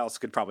someone else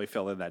could probably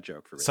fill in that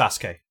joke for me.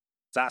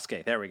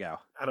 Sasuke, there we go.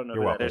 I don't know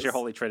who that is. There's your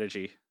Holy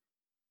Trilogy.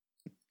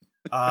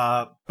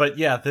 But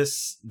yeah,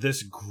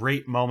 this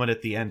great moment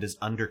at the end is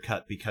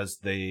undercut because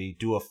they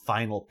do a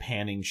final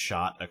panning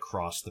shot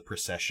across the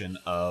procession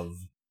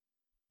of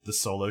the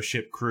solo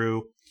ship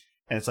crew,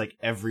 and it's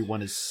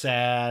everyone is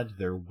sad,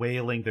 they're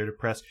wailing, they're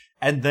depressed,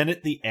 and then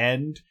at the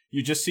end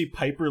you just see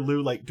Piper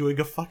Lou doing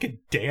a fucking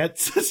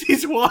dance as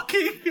he's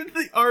walking in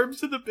the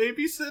arms of the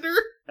babysitter.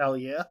 Hell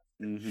yeah.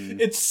 Mm-hmm.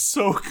 It's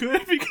so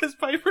good because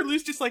Piper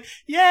Lou's just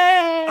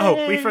yay!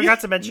 Oh, we forgot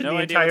to mention No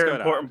the idea what's entire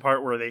going important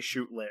part where they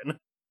shoot Lin.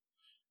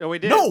 No, we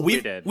did. No,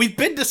 we did. We've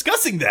been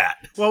discussing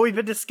that. Well, we've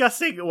been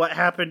discussing what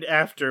happened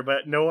after,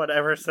 but no one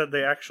ever said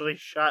they actually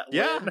shot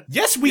Lin.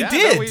 Yes, we No,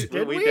 did. we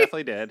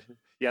definitely did.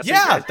 Yes,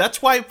 yeah, we did. that's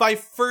why my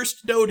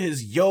first note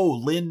is,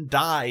 Lin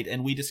died,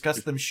 and we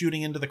discussed them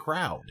shooting into the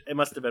crowd. It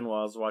must have been while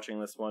I was watching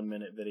this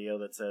 1-minute video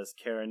that says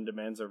Karen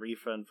demands a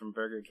refund from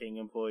Burger King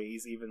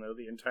employees even though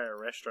the entire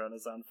restaurant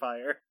is on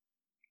fire.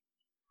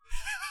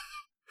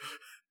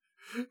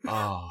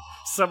 Oh.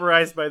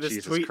 Summarized by this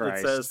Jesus tweet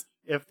Christ. that says,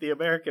 if the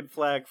American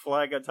flag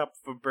flying on top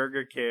of a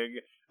Burger King,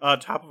 on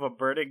top of a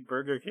burning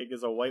Burger King,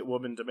 as a white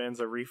woman demands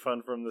a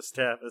refund from the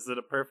staff, is it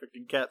a perfect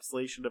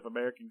encapsulation of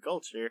American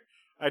culture?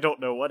 I don't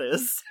know what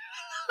is.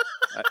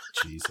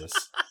 Jesus.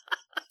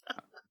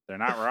 They're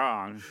not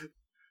wrong.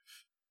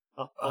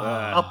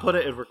 I'll put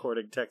it in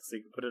recording text so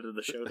you can put it in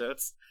the show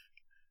notes.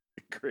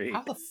 Great.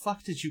 How the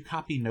fuck did you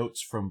copy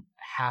notes from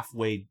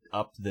halfway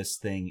up this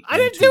thing? I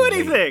didn't do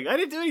anything! I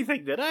didn't do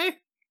anything, did I?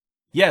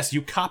 Yes,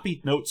 you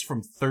copied notes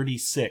from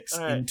 36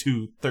 All right.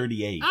 into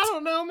 38. I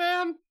don't know,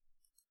 man.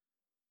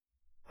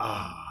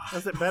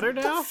 Is it better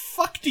What now? the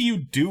fuck do you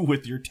do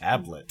with your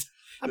tablet?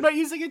 I'm not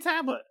using a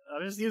tablet.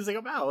 I'm just using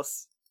a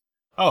mouse.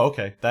 Oh,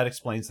 okay. That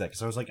explains that,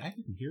 because I was like, I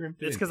didn't hear him.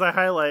 It's because I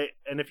highlight,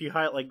 and if you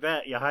highlight like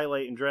that, you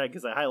highlight and drag,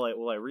 because I highlight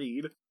while I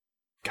read.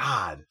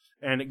 God.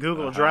 And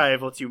Google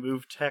Drive lets you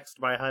move text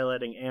by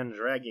highlighting and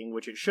dragging,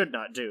 which it should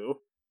not do.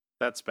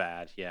 That's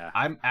bad, yeah.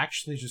 I'm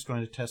actually just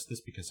going to test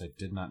this because I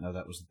did not know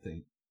that was the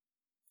thing.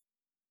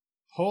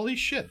 Holy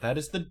shit, that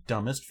is the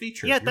dumbest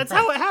feature. Yeah, You're that's right.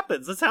 how it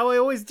happens. That's how I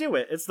always do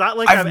it. It's not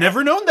like I've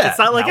never known that. It's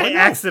not like Now I know.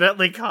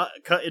 accidentally cut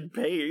and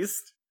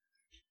paste.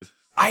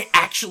 I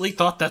actually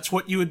thought that's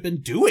what you had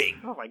been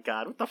doing. Oh my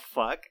god, what the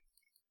fuck?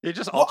 You're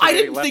just Well, I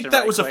alternating didn't left think and that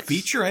right was a clicks.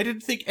 feature. I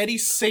didn't think any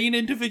sane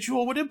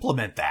individual would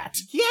implement that.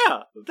 Yeah,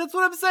 that's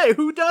what I'm saying.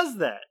 Who does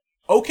that?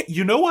 Okay,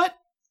 you know what?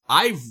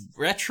 I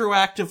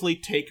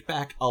retroactively take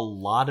back a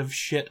lot of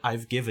shit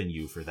I've given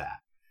you for that.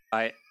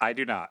 I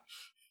do not.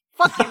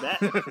 Fuck you, Matt.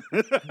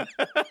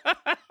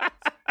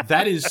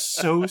 That is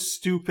so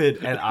stupid,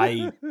 and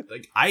I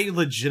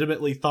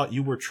legitimately thought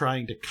you were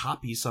trying to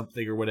copy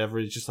something or whatever.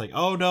 It's just like,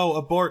 oh no,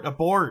 abort.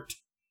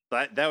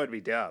 That would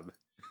be dumb.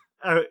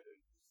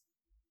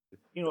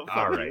 You know, fuck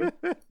All right.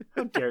 you.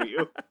 How dare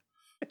you?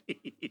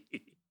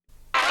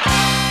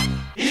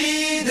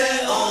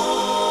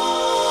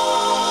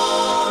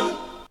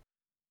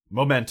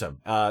 Momentum.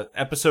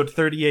 Episode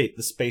 38,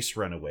 The Space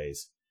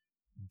Runaways.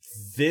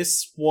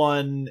 This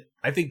one,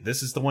 I think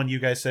this is the one you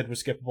guys said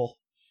was skippable.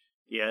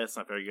 Yeah, it's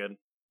not very good.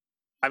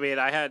 I mean,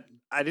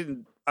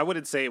 I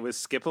wouldn't say it was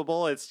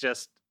skippable. It's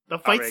just, The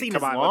fight Alright, scene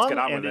come is on, let's long, get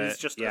on and with it's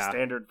it. just a Yeah.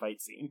 standard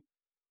fight scene.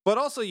 but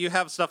also you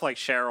have stuff like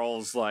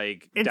Cheryl's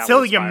like Until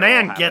downward your spiral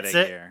man gets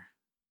happening it. here.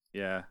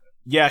 Yeah.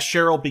 Yeah,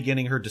 Cheryl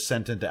beginning her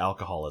descent into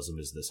alcoholism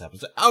is this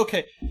episode.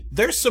 Okay,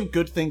 there's some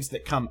good things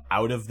that come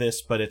out of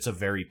this, but it's a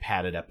very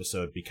padded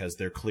episode because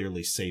they're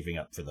clearly saving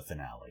up for the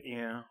finale.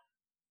 Yeah.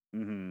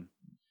 Mm-hmm.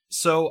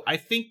 So I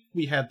think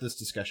we had this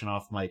discussion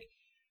off mic.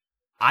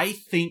 I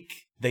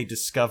think they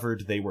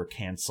discovered they were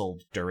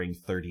canceled during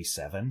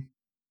 37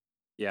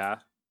 Yeah.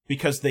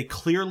 because they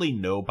clearly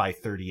know by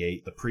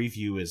 38 the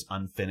preview is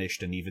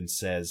unfinished and even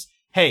says,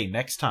 hey,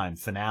 next time,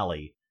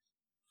 finale.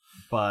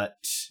 But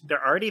There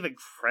aren't even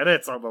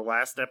credits on the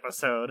last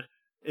episode.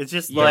 It's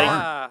just Yeah.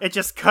 like it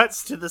just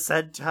cuts to the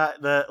said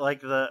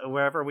the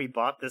wherever we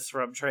bought this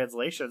from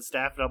translation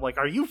staff, and I'm like,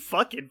 are you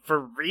fucking for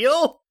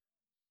real?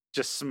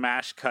 Just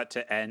smash cut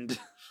to end.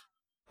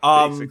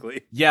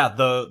 basically, yeah,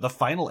 the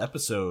final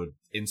episode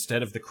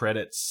instead of the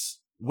credits,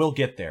 we'll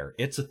get there.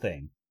 It's a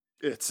thing.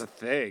 It's a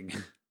thing.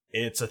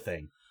 It's a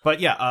thing. But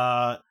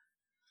yeah,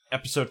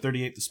 episode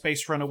 38, The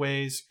Space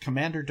Runaways.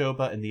 Commander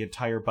Doba and the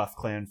entire Buff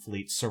Clan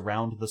fleet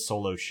surround the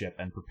Solo ship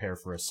and prepare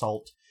for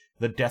assault.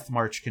 The death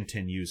march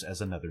continues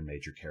as another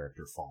major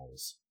character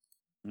falls.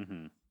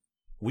 Mm-hmm.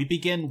 We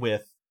begin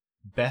with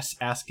Bess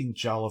asking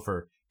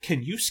Jolliver,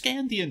 can you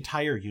scan the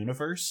entire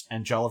universe?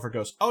 And Jolliver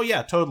goes, oh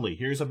yeah, totally.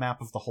 Here's a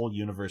map of the whole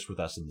universe with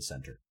us in the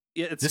center.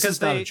 Yeah, it's This because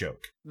is not a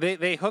joke.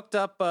 They hooked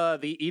up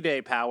the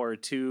E-Day power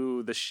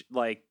to the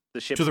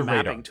ship's To the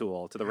mapping radar.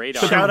 tool, to the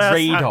radar. To the Shout out-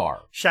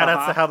 radar. Shout outs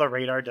Uh-huh. to how the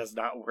radar does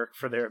not work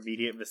for their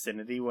immediate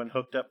vicinity when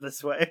hooked up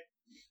this way.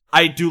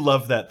 I do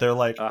love that. They're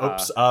like,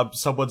 Uh-huh. oops,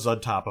 someone's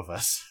on top of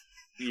us.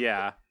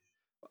 Yeah.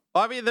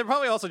 Well, I mean, they're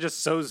probably also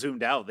just so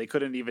zoomed out they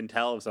couldn't even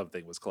tell if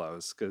something was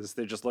close because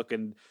they're just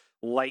looking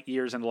light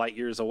years and light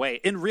years away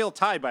in real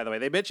time. By the way,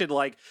 they mentioned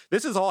like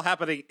this is all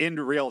happening in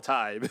real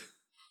time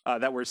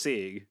that we're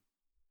seeing.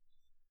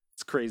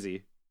 It's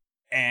crazy.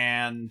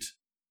 And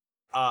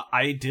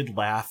I did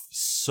laugh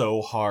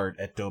so hard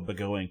at Doba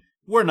going,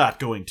 we're not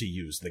going to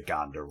use the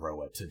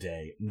Gondoroa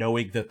today,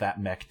 knowing that that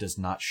mech does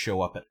not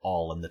show up at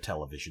all in the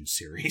television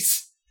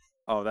series.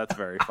 Oh, that's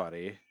very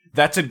funny.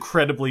 That's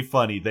incredibly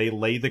funny. They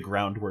lay the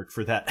groundwork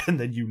for that, and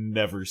then you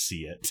never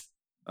see it.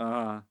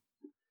 Well,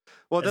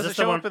 Is does this it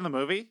the show one- up in the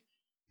movie?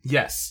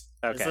 Yes.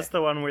 Okay. Is this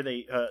the one where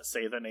they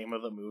say the name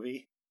of the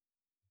movie?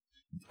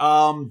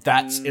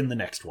 That's in the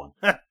next one.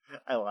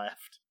 I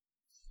laughed.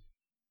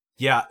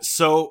 Yeah,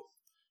 so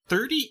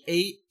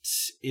 38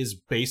 is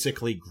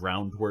basically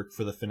groundwork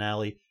for the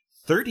finale.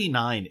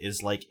 39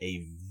 is like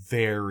a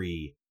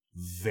very,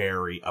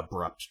 very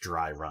abrupt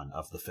dry run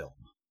of the film.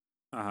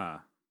 Uh-huh.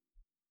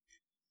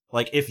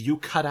 Like, if you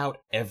cut out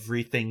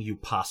everything you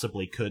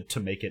possibly could to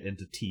make it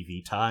into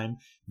TV time,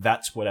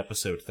 that's what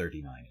episode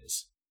 39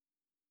 is.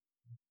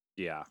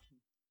 Yeah.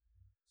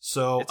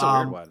 So, It's a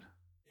weird one.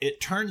 It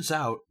turns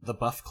out the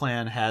Buff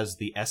Clan has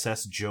the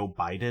SS Joe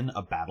Biden,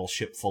 a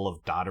battleship full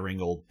of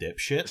doddering old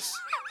dipshits.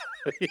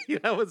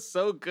 That was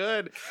so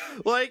good.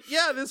 Like,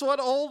 yeah, this one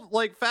old,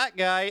 like, fat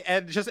guy,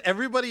 and just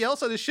everybody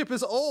else on the ship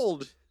is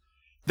old.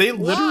 They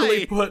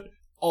literally put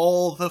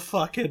all the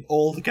fucking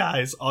old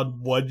guys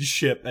on one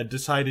ship and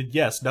decided,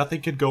 yes,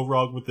 nothing can go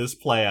wrong with this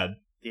plan.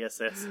 The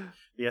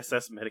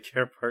SS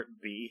Medicare Part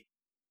B.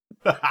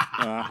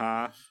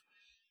 Uh-huh.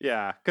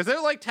 Yeah, because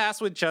they're, like,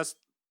 tasked with just,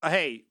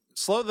 hey,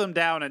 slow them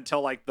down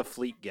until, like, the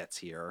fleet gets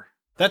here.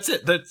 That's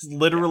it. That's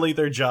literally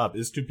their job,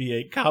 is to be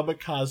a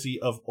kamikaze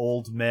of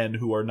old men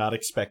who are not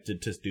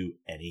expected to do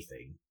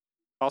anything.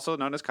 Also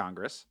known as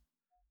Congress.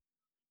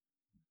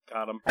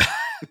 Got him.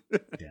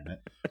 Damn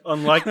it.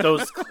 Unlike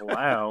those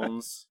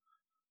clowns.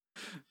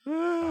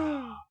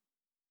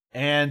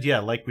 And yeah,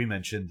 like we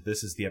mentioned,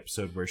 this is the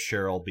episode where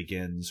Cheryl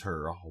begins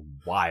her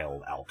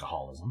wild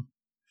alcoholism.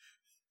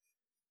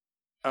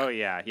 Oh,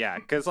 yeah, yeah.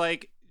 Because,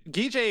 like,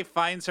 Gijay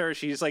finds her,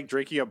 she's, like,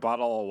 drinking a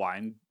bottle of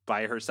wine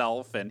by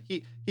herself, and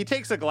he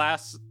takes a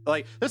glass.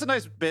 Like, there's a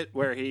nice bit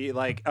where he,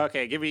 like,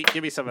 okay, give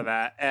me some of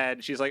that.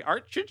 And she's like,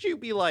 shouldn't you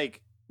be,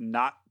 like,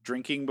 not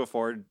drinking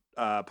before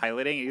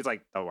piloting? And he's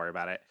like, don't worry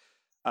about it.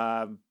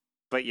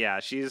 But yeah,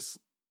 she's,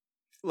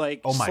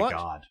 like, oh my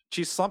god,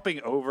 she's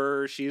slumping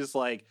over. She's,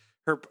 like,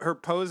 her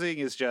posing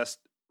is just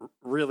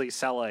really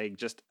selling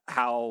just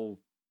how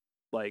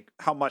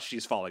much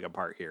she's falling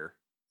apart here.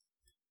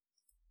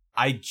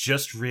 I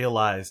just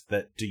realized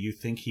that, do you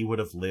think he would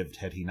have lived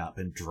had he not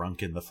been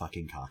drunk in the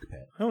fucking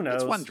cockpit? Who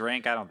knows? It's one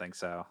drink. I don't think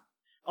so.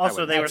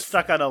 Also, they were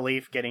stuck on a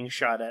leaf getting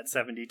shot at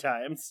 70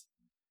 times.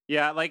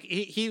 Yeah, like,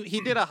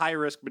 he did a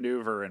high-risk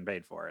maneuver and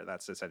paid for it.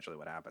 That's essentially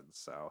what happens,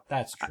 so...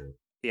 That's true.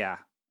 Yeah,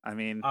 I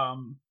mean...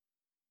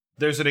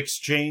 There's an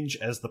exchange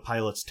as the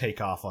pilots take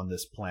off on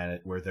this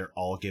planet where they're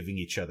all giving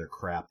each other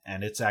crap,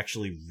 and it's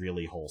actually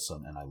really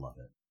wholesome, and I love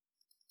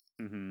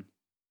it. Mm-hmm.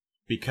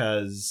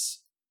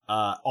 Because...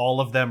 all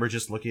of them are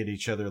just looking at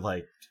each other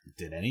like,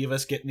 did any of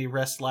us get any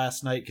rest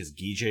last night? Because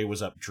Gijay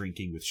was up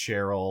drinking with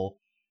Cheryl.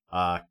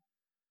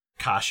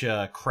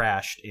 Kasha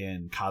crashed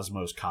in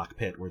Cosmo's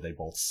cockpit where they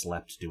both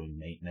slept doing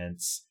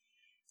maintenance.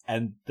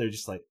 And they're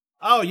just like,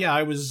 oh yeah,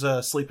 I was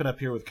sleeping up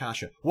here with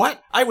Kasha.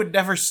 What? I would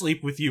never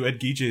sleep with you. And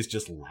Gijay's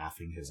just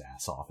laughing his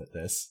ass off at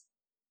this.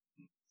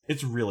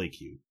 It's really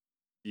cute.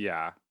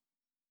 Yeah.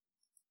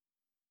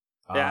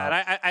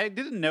 Yeah, and I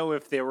didn't know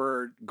if they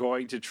were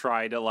going to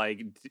try to,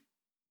 like...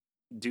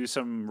 do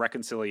some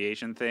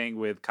reconciliation thing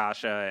with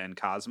Kasha and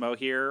Cosmo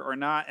here or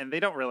not, and they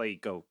don't really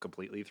go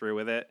completely through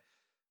with it,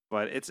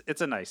 but it's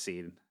a nice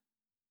scene.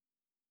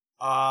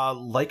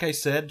 Like I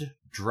said,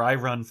 dry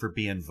run for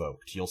Be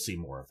Invoked. You'll see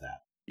more of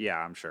that. Yeah,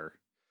 I'm sure.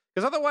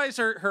 Because otherwise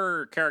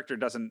her character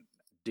doesn't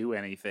do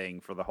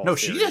anything for the whole series.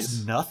 She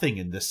does nothing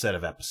in this set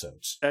of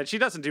episodes. And she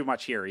doesn't do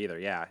much here either,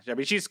 yeah. I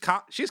mean, she's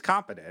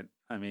competent.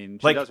 I mean,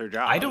 she does her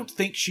job. I don't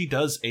think she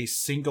does a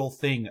single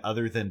thing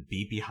other than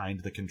be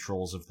behind the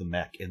controls of the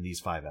mech in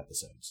these 5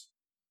 episodes.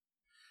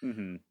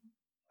 Mm-hmm.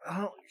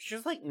 Oh,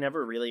 she's, like,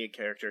 never really a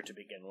character to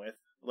begin with.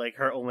 Like,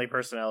 her only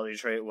personality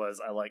trait was,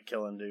 I like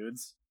killing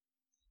dudes.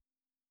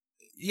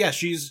 Yeah,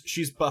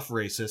 she's buff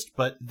racist,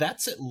 but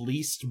that's at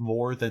least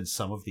more than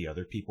some of the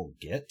other people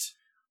get.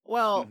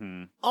 Well,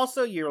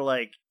 also you're,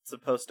 like,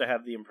 supposed to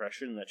have the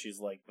impression that she's,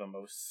 like, the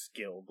most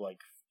skilled, like,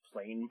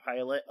 plane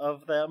pilot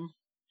of them.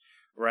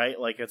 Right?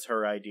 Like, it's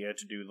her idea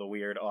to do the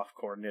weird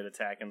off-coordinate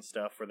attack and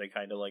stuff where they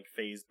kind of, like,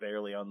 phase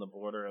barely on the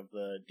border of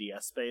the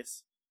DS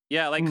space.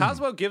 Yeah, like,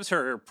 Cosmo gives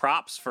her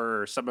props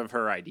for some of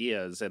her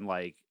ideas and,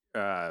 like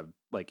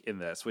in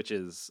this, which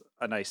is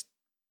a nice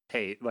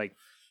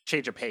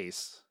change of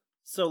pace.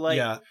 So,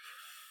 like,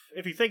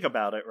 if you think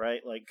about it,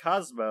 right? Like,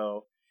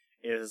 Cosmo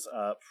is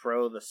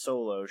pro the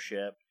solo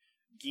ship,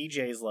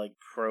 Gijay's, like,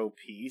 pro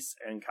peace,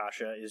 and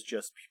Kasha is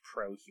just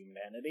pro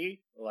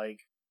humanity.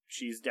 Like,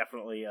 she's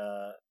definitely,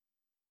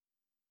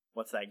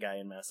 what's that guy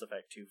in Mass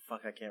Effect 2?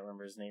 Fuck, I can't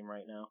remember his name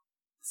right now.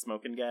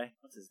 Smoking guy?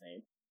 What's his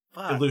name?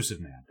 Fuck.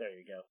 Elusive Man. There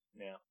you go.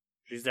 Yeah.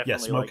 She's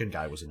definitely Smoking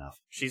guy was enough.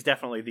 She's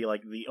definitely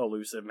the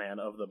elusive man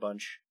of the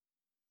bunch.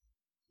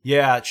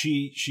 Yeah,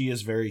 she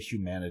is very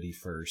humanity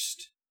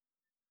first.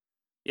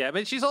 Yeah,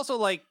 but she's also,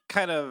 like,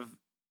 kind of,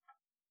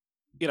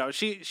 you know,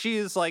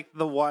 she's like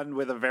the one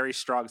with a very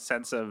strong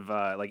sense of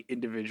like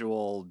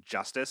individual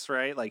justice,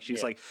 right? Like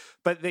she's like,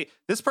 but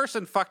this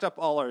person fucked up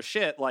all our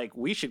shit, like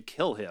we should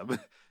kill him.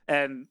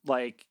 And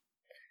like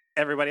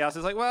everybody else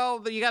is like,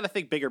 well, you got to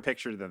think bigger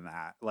picture than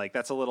that. Like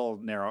that's a little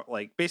narrow,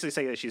 like basically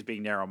saying that she's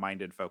being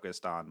narrow-minded,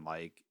 focused on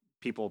like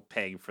people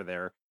paying for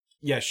their.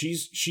 Yeah,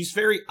 she's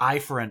very eye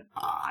for an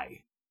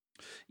eye.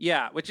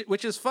 Yeah,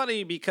 which is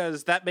funny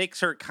because that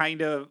makes her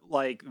kind of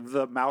like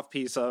the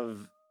mouthpiece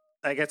of,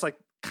 I guess, like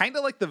kind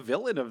of like the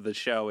villain of the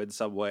show in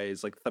some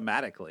ways, like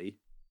thematically,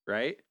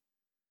 right?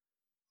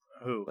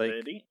 Who? Like,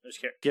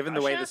 given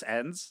the way this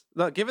ends?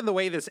 No, given the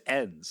way this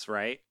ends,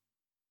 right?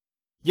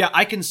 Yeah,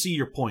 I can see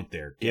your point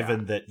there,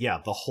 given that,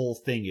 the whole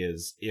thing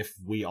is, if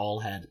we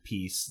all had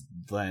peace,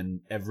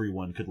 then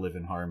everyone could live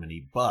in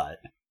harmony, but...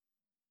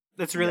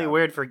 It's really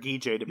weird for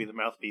Gijay to be the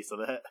mouthpiece of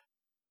that.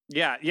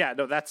 Yeah,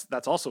 no, that's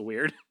also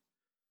weird.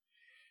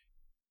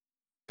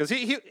 Because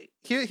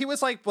he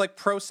was like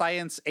pro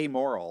science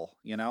amoral,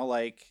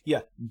 like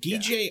Yeah,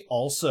 Gijay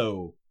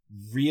also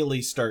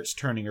really starts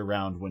turning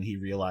around when he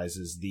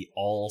realizes the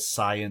all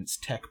science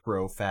tech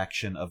bro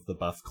faction of the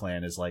Buff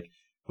clan is like,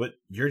 but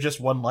you're just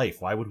one life.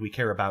 Why would we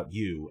care about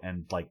you?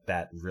 And like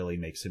that really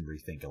makes him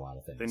rethink a lot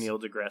of things. The Neil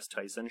deGrasse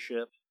Tyson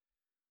ship.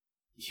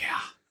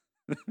 Yeah.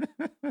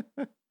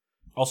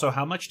 Also,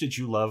 how much did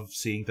you love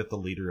seeing that the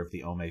leader of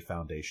the Ome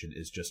Foundation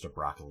is just a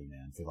broccoli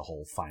man for the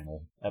whole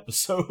final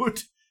episode?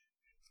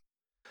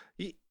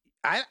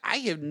 I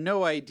have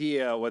no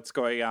idea what's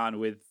going on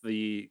with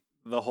the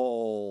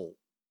whole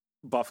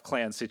Buff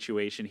clan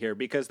situation here,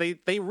 because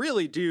they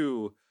really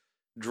do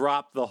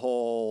drop the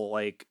whole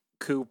like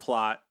coup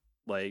plot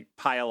like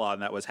pile-on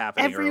that was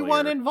happening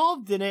Everyone earlier.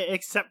 involved in it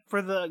except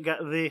for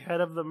the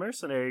head of the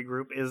mercenary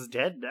group is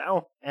dead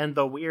now, and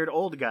the weird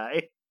old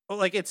guy. Well,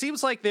 like it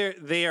seems like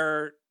they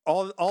are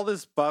all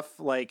this Buff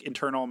like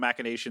internal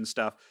machination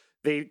stuff.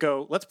 They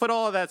go, let's put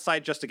all of that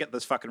aside just to get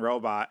this fucking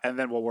robot, and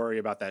then we'll worry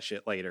about that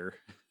shit later.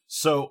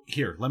 So,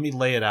 here, let me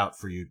lay it out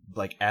for you,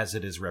 like, as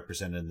it is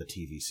represented in the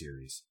TV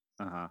series.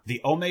 Uh-huh.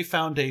 The Ome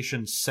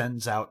Foundation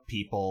sends out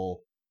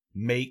people,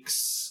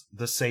 makes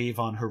the save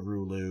on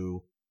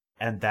Harulu,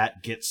 and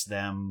that gets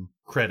them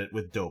credit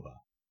with Doba.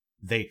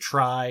 They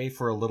try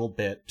for a little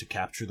bit to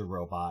capture the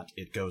robot.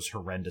 It goes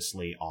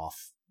horrendously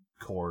off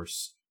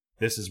course.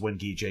 This is when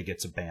Gijay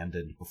gets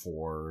abandoned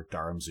before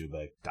Dharam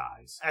Zuba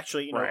dies.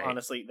 Actually, Right.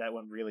 honestly, that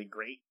went really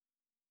great.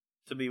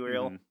 To be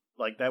real. Mhm.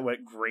 Like, that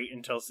went great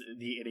until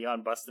the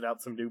Idion busted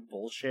out some new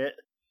bullshit.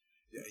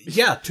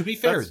 Yeah, to be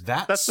fair,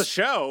 That's the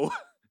show.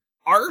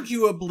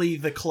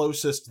 arguably the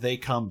closest they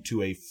come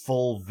to a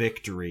full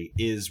victory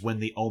is when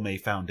the Ome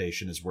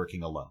Foundation is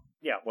working alone.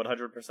 Yeah,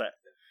 100%.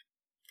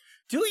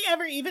 Do we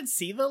ever even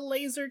see the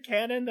laser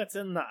cannon that's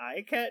in the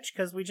eye catch?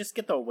 Because we just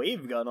get the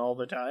wave gun all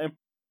the time.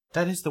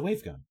 That is the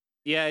wave gun.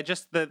 Yeah,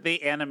 just that they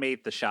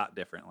animate the shot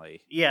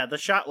differently. Yeah, the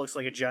shot looks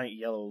like a giant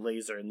yellow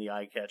laser in the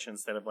eye catch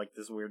instead of like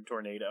this weird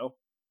tornado.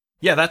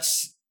 Yeah,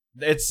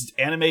 it's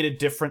animated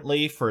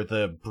differently for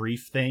the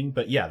brief thing,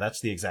 but yeah, that's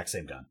the exact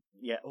same gun.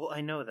 Yeah, well,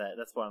 I know that.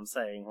 That's what I'm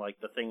saying. Like,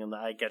 the thing in the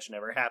eye catch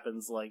never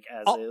happens, like,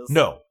 as is.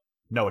 No,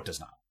 it does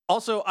not.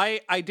 Also,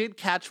 I did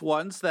catch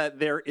once that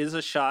there is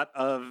a shot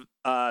of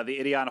the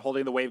Idion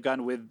holding the wave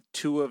gun with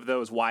two of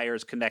those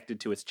wires connected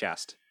to its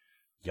chest.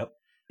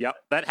 Yep.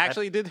 That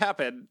actually did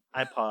happen.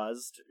 I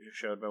paused,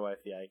 showed my wife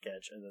the eye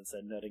catch, and then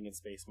said, nutting in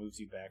space moves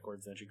you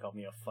backwards, and she called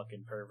me a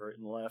fucking pervert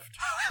and left.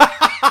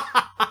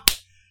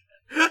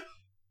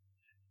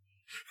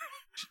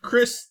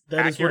 Chris,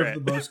 that is one of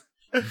Accurate. the most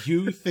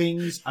you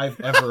things I've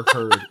ever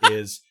heard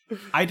is,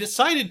 I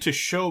decided to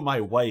show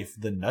my wife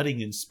the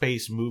nutting in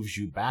space moves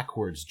you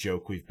backwards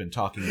joke we've been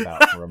talking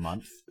about for a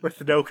month.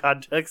 With no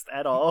context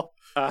at all.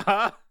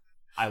 Uh-huh.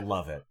 I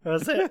love it.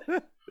 That's it.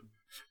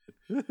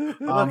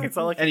 Look, it's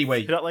not like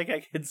anyway. it's not like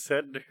I can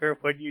send her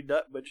when you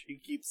nut, but she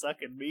keeps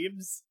sucking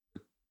memes.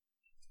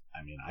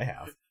 I mean, I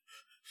have.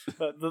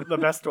 The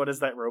best one is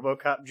that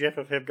RoboCop gif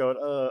of him going,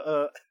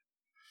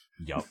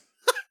 Yup.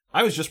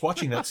 I was just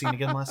watching that scene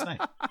again last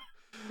night.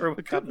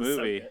 RoboCop Good is so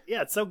movie. good.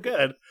 Yeah, it's so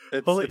good.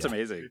 It's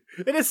amazing.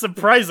 It is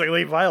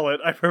surprisingly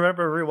violent. I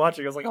remember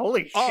rewatching. I was like,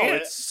 "Holy shit!" Oh,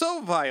 it's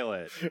so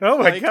violent. Oh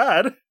my like,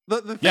 god!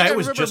 The thing Yeah, I it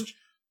was remember, just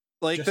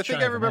the thing shy I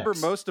of an remember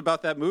X. most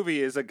about that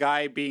movie is a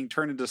guy being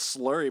turned into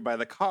slurry by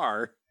the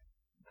car.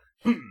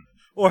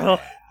 Or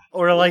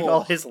like Cool.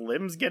 all his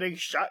limbs getting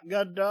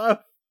shotgunned off.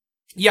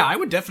 Yeah, I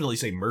would definitely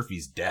say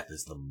Murphy's death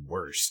is the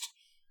worst.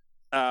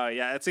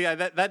 Yeah,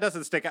 that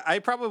doesn't stick. I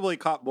probably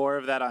caught more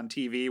of that on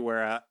TV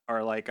where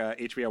or like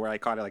HBO where I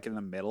caught it like in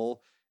the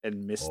middle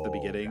and missed the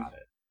beginning. Got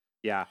it.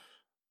 Yeah.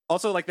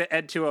 Also, like the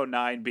Ed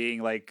 209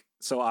 being like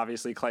so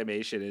obviously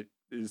claymation, it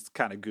is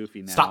kind of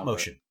goofy now. Stop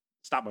motion.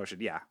 Stop motion,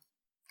 yeah.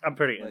 I'm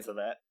pretty Like- into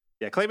that.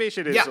 Yeah,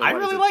 claymation is. Yeah, I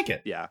what is really it? like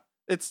it. Yeah,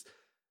 that's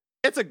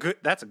a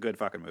good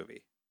fucking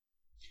movie.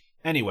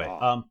 Anyway,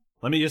 Aw.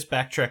 let me just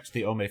backtrack to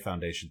the Ome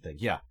Foundation thing.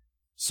 Yeah.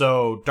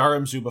 So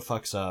Dharam Zuba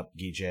fucks up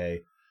Gijay.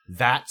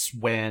 That's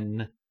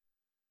when,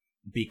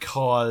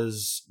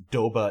 because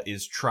Doba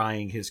is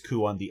trying his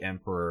coup on the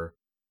Emperor,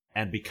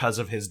 and because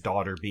of his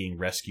daughter being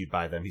rescued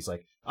by them, he's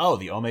like, oh,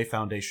 the Ome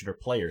Foundation are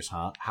players,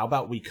 huh? How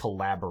about we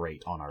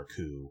collaborate on our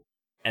coup?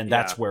 And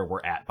that's Yeah. where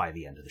we're at by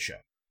the end of the show.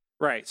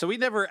 Right. So they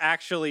never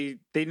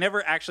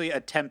actually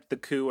attempt the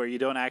coup, or you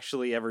don't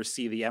actually ever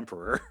see the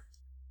Emperor.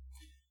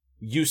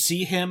 You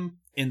see him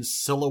in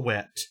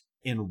silhouette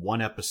in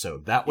one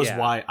episode. That was Yeah.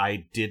 why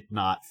I did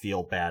not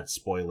feel bad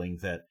spoiling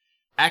that.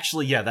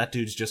 Actually, yeah, that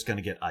dude's just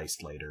gonna get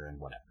iced later and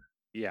whatever.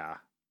 Yeah.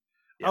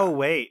 Oh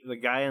wait, the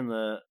guy in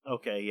the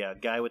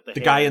guy with the The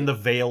hair. guy in the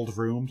veiled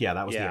room, yeah,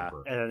 that was the Yeah.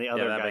 Emperor. and then the Yeah,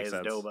 other that guy makes is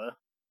sense. Doba.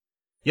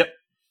 Yep.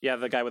 Yeah,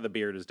 the guy with the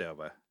beard is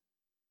Doba.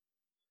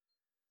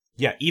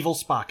 Yeah, evil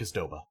Spock is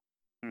Doba.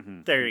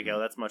 Mm-hmm. There you go.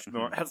 That's much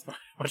more. That's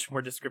much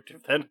more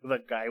descriptive than the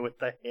guy with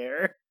the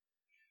hair.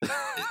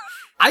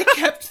 I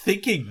kept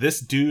thinking this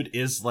dude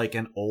is like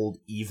an old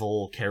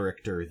evil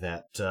character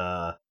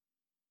that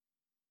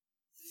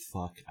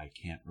fuck, I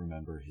can't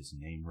remember his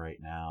name right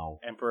now.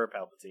 Emperor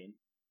Palpatine.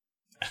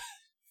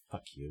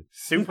 Fuck you.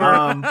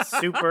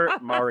 Super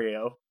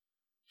Mario.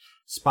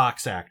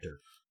 Spock's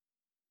actor.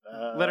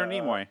 Leonard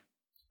Nimoy.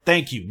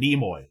 Thank you,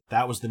 Nimoy.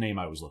 That was the name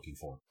I was looking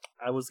for.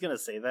 I was gonna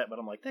say that, but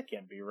I'm like, that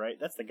can't be right.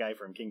 That's the guy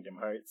from Kingdom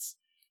Hearts.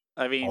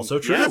 I mean, Also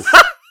true. Yes.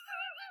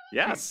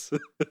 Yes.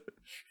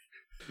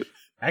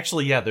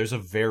 Actually, yeah, there's a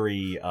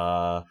very, The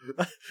other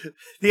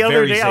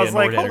very day, I was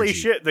like, Xehanort holy energy.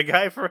 shit, the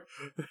guy for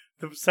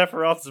the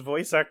Sephiroth's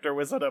voice actor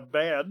was in a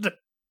band.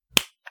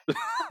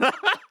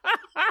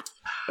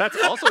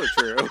 That's also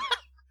true.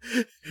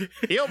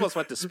 He almost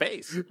went to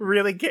space.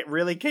 Really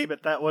came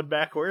at that one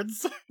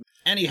backwards.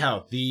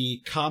 Anyhow,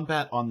 the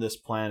combat on this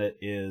planet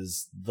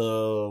is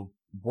the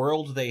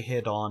world they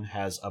hit on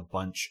has a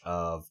bunch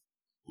of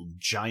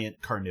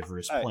giant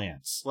carnivorous All right.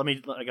 plants.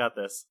 I got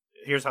this.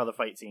 Here's how the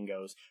fight scene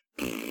goes.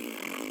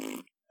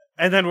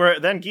 And then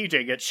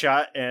Gijay gets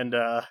shot and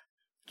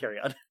carry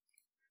on.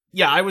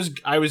 Yeah, I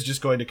was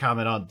just going to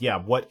comment on,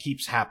 what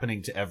keeps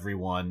happening to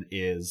everyone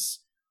is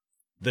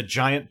the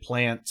giant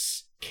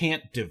plants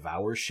can't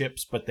devour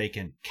ships, but they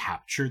can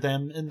capture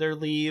them in their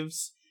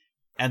leaves.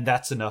 And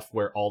that's enough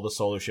where all the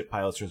solar ship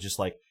pilots are just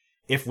like,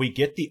 if we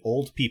get the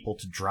old people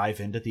to drive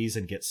into these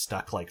and get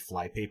stuck like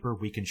flypaper,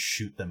 we can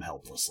shoot them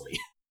helplessly.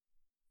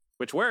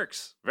 Which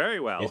works very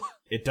well.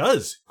 It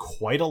does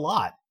quite a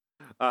lot.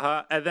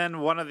 And then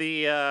one of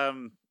the,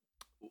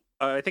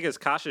 I think it's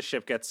Kasha's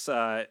ship gets,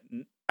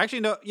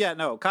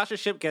 Kasha's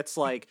ship gets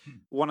like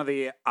one of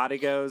the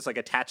Adigos like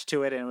attached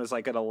to it and it was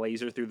like gonna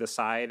laser through the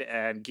side,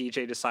 and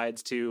Gijay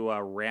decides to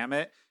ram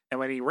it. And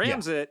when he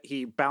rams it,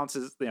 he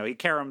bounces, he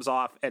caroms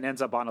off and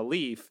ends up on a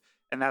leaf.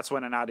 And that's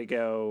when an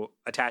Adigo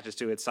attaches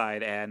to its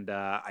side and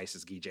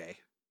ices Gijay.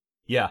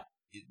 Yeah,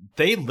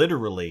 they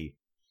literally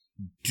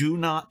do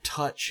not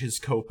touch his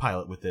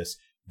co-pilot with this.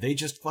 They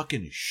just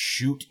fucking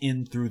shoot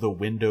in through the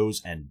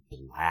windows and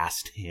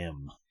blast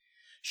him.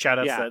 Shout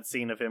out to that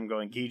scene of him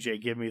going,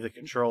 Gijay, give me the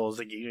controls.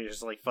 And Gijay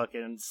just like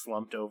fucking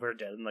slumped over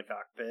dead in the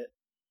cockpit.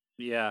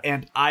 Yeah.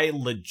 And I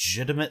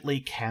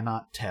legitimately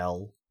cannot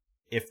tell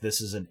if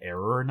this is an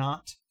error or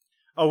not.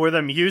 Oh, where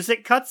the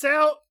music cuts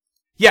out?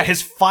 Yeah,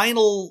 his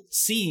final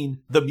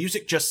scene, the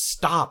music just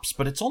stops,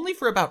 but it's only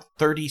for about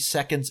 30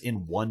 seconds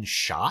in one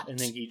shot. And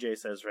then Gijay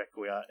says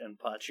Requiat and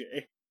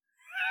Pache.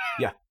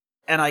 Yeah.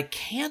 And I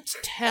can't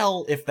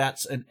tell if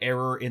that's an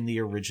error in the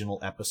original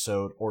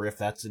episode or if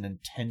that's an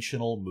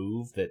intentional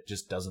move that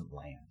just doesn't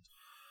land.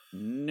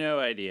 No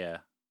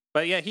idea.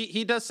 But yeah,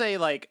 he does say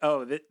like,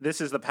 oh, this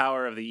is the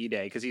power of the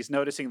E-Day, because he's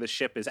noticing the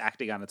ship is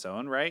acting on its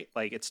own, right?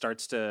 Like it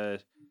starts to...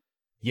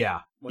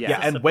 Yeah. Well, Yeah,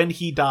 and when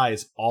he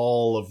dies,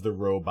 all of the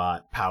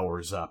robot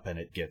powers up and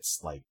it gets,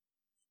 like,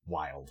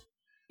 wild.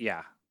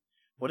 Yeah.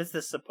 What is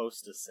this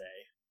supposed to say?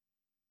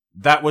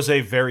 That was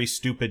a very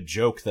stupid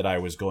joke that I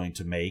was going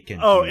to make.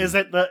 And is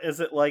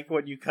it like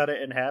when you cut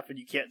it in half and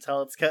you can't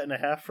tell it's cut in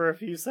half for a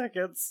few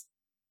seconds?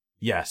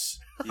 Yes.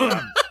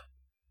 Yeah.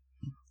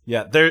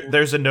 Yeah,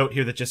 there's a note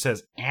here that just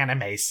says,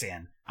 anime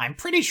sin. I'm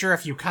pretty sure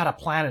if you cut a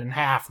planet in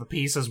half, the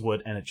pieces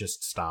would, and it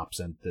just stops,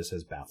 and this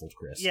has baffled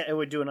Chris. Yeah, it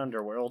would do an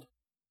Underworld.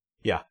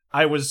 Yeah,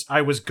 I was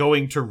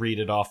going to read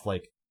it off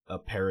like a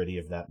parody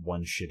of that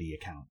one shitty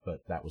account,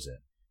 but that was it.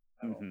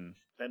 Mm-hmm.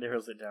 That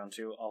narrows it down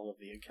to all of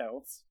the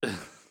accounts.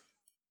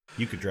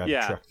 You could drive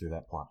a truck through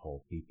that plot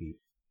hole. Beep beep.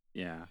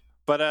 Yeah.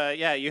 But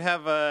you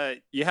have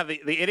the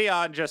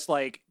Ideon just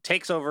like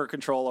takes over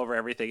control over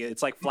everything.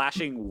 It's like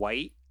flashing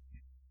white,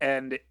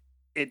 and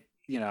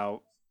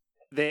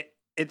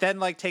it then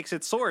like takes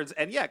its swords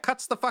and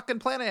cuts the fucking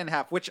planet in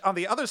half. Which on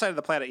the other side of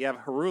the planet you have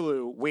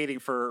Harulu waiting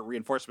for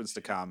reinforcements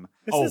to come.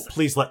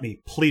 Please let me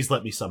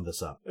sum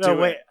this up. No,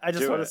 wait. I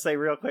just want to say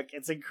real quick,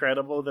 it's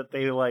incredible that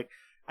they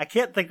I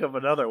can't think of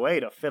another way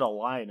to fit a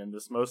line in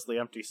this mostly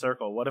empty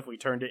circle. What if we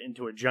turned it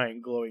into a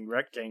giant glowing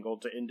rectangle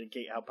to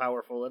indicate how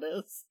powerful it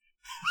is?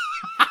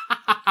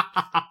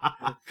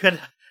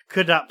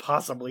 Could not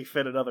possibly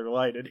fit another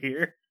line in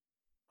here.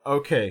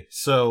 Okay,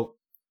 so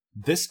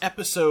this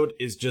episode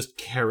is just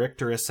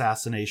character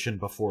assassination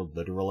before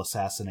literal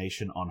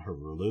assassination on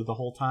Harulu the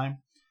whole time.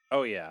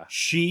 Oh yeah.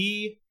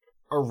 She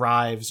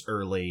arrives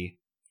early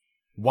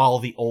while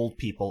the old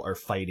people are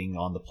fighting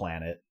on the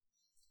planet.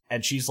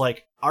 And she's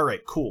like, all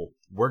right, cool.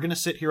 We're going to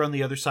sit here on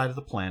the other side of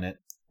the planet.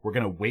 We're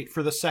going to wait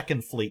for the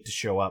second fleet to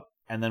show up.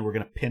 And then we're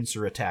going to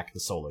pincer attack the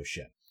solo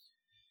ship.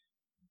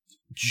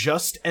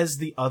 Just as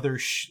the other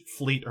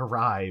fleet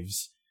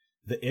arrives,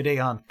 the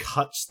Ideon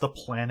cuts the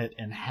planet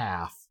in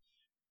half.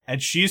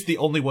 And she's the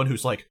only one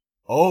who's like,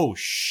 oh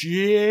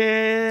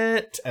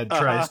shit, and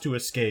tries to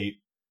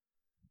escape.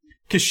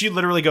 Because she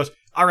literally goes,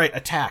 all right,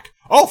 attack.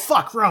 Oh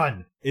fuck,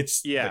 run!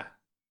 It's like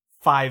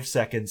 5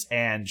 seconds,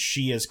 and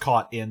she is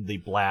caught in the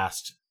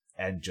blast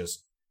and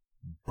just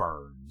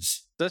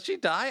burns. Does she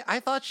die? I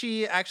thought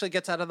she actually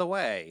gets out of the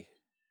way.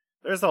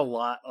 There's a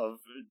lot of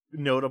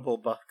notable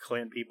Buck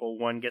Clan people.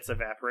 One gets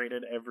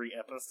evaporated every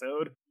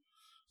episode.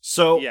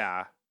 So,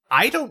 yeah.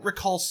 I don't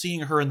recall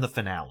seeing her in the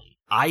finale.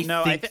 I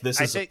think this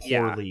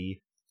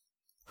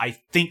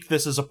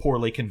is a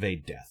poorly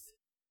conveyed death.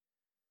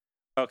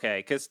 Okay,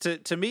 because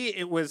to me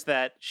it was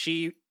that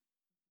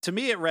to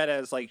me it read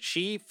as like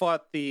she's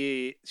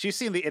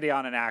seen the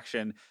Ideon in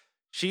action.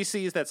 She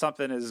sees that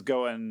something is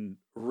going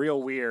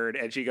real weird,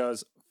 and she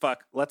goes,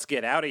 "Fuck, let's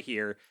get out of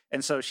here."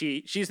 And so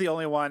she's the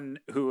only one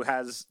who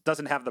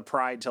doesn't have the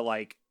pride to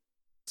like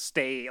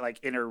stay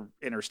like in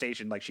her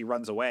station. Like she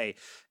runs away,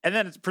 and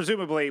then it's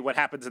presumably what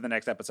happens in the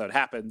next episode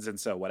happens, and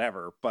so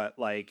whatever. But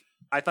like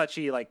I thought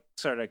she like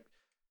sort of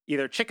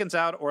either chickens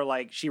out or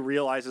like she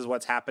realizes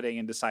what's happening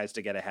and decides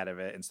to get ahead of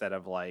it instead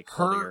of like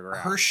holding her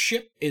ground. Her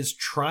ship is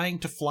trying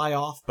to fly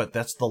off, but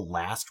that's the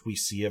last we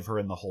see of her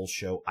in the whole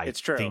show. It's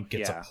true. Think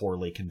it's a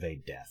poorly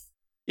conveyed death.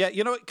 Yeah,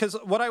 you know, because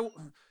what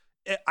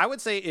I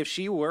would say if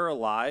she were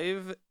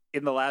alive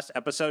in the last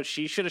episode,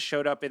 she should have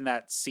showed up in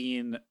that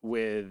scene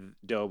with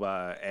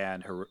Doba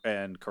and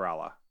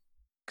Kerala,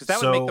 because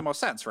that would make the most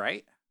sense,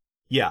 right?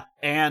 Yeah,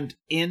 and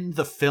in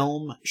the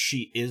film,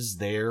 she is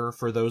there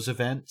for those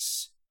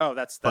events. Oh,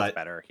 that's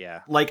better,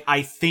 yeah. Like,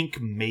 I think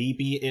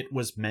maybe it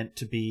was meant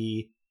to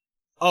be,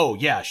 oh,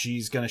 yeah,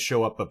 she's gonna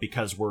show up, but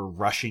because we're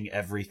rushing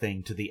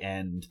everything to the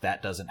end,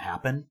 that doesn't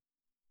happen.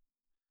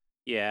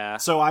 Yeah.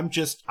 So I'm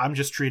just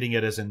treating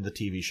it as in the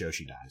TV show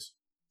she dies.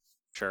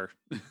 Sure.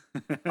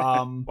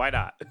 Why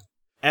not?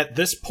 At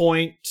this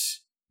point,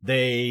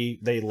 they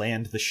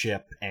land the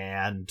ship,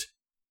 and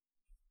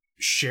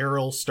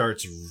Cheryl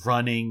starts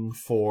running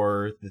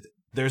for...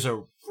 There's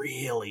a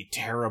really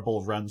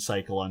terrible run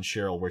cycle on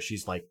Cheryl where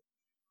she's like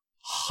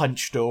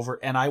hunched over,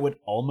 and I would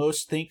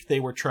almost think they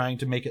were trying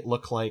to make it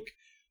look like,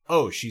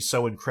 oh, she's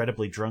so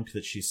incredibly drunk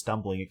that she's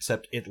stumbling,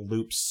 except it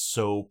loops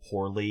so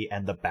poorly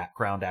and the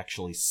background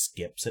actually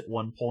skips at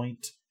one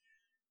point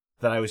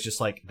that I was just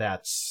like,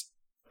 that's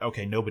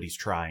okay, nobody's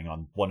trying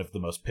on one of the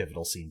most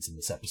pivotal scenes in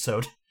this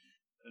episode.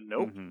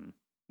 Nope. Mm-hmm.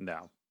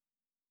 No.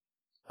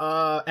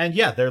 And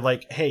yeah, they're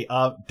like, hey,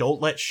 don't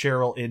let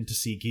Cheryl in to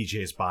see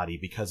Gijay's body,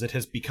 because it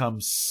has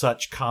become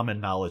such common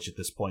knowledge at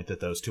this point that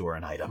those two are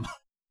an item.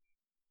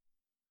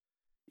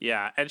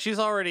 Yeah, and she's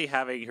already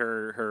having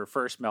her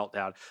first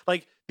meltdown.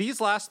 Like, these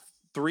last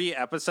 3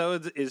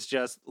 episodes is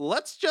just,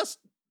 let's just,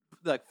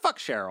 like, fuck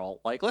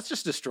Cheryl. Like, let's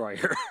just destroy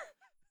her.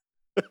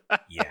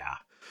 Yeah.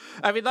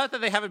 I mean, not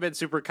that they haven't been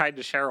super kind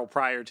to Cheryl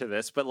prior to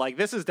this, but, like,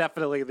 this is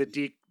definitely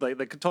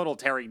the total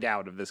tearing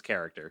down of this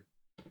character.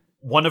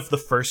 One of the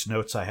first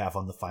notes I have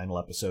on the final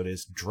episode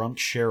is, drunk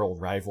Cheryl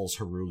rivals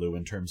Harulu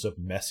in terms of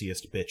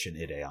messiest bitch in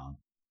Ideon.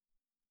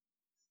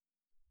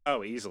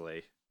 Oh,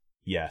 easily.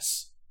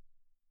 Yes.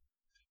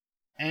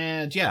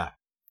 And yeah,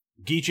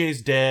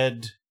 Gijay's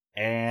dead,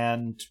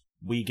 and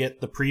we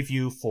get the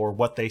preview for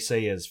what they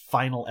say is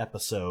final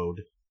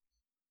episode.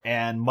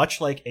 And much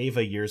like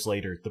Ava years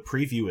later, the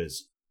preview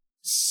is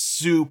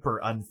super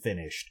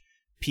unfinished.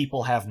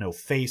 People have no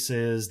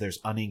faces, there's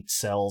uninked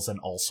cells, and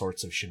all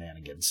sorts of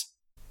shenanigans.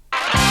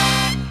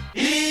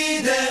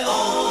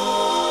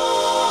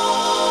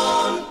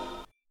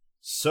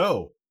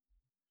 So,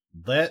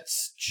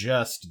 let's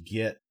just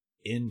get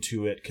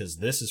into it, because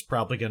this is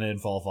probably going to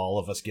involve all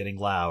of us getting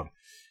loud.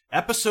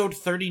 Episode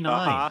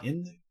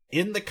 39,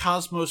 in the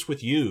Cosmos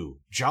with You,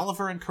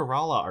 Jolliver and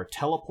Kerala are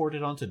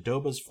teleported onto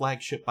Doba's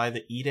flagship by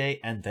the Ide,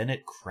 and then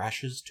it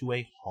crashes to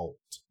a halt.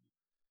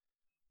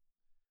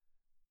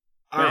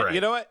 All right.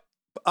 You know what?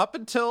 Up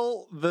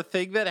until the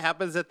thing that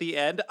happens at the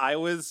end, I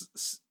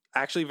was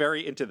actually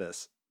very into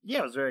this. Yeah,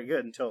 it was very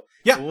good until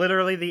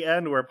literally the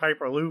end where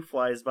Piper Lou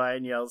flies by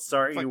and yells,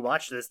 "Sorry, you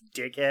watched this,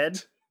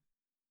 dickhead."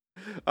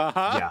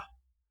 Yeah.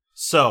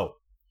 So,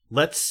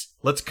 let's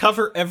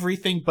cover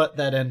everything but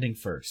that ending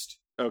first.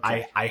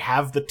 Okay. I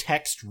have the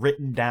text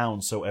written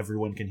down so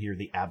everyone can hear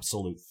the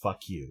absolute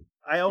fuck you.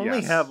 I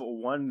only have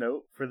one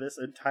note for this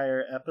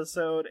entire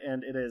episode,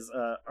 and it is,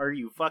 "Are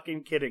you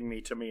fucking kidding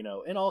me,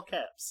 Tomino?" in all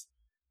caps.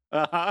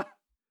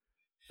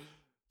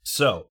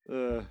 So,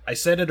 I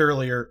said it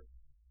earlier,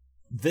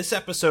 this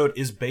episode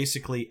is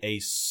basically a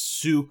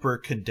super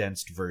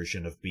condensed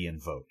version of Be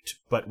Invoked,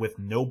 but with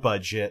no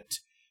budget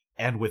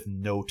and with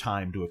no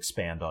time to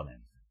expand on it.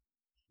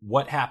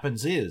 What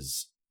happens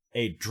is,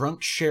 a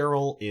drunk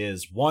Cheryl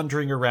is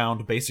wandering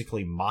around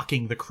basically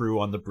mocking the crew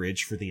on the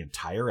bridge for the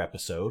entire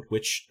episode,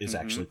 which is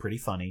actually pretty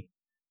funny.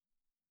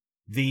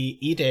 The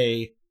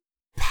Ide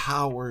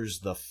powers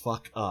the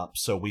fuck up,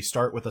 so we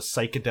start with a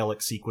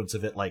psychedelic sequence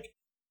of it, like,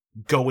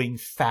 going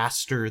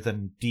faster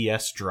than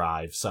DS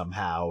Drive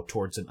somehow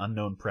towards an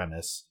unknown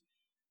premise.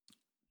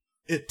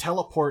 It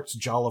teleports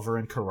Jolliver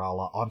and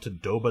Kerala onto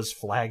Doba's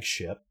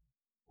flagship,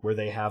 where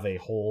they have a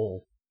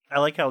whole... I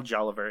like how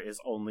Jolliver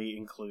is only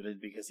included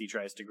because he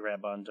tries to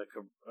grab onto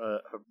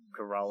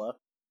Kerala.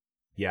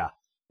 Yeah.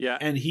 Yeah.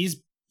 And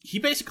he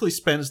basically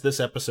spends this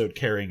episode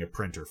carrying a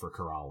printer for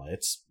Kerala.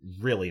 It's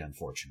really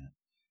unfortunate.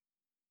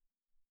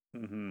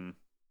 Mm-hmm.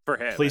 For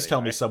him. Please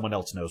tell me someone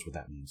else knows what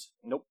that means.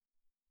 Nope.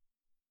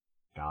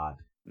 God.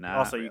 Nah,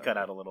 also, you cut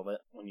out a little bit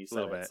when you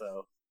said it,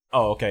 so...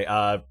 Oh, okay.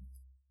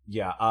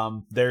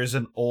 There's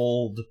an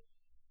old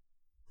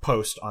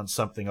post on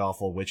Something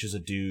Awful, which is a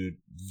dude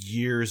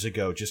years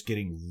ago just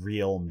getting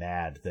real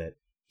mad that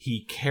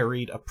he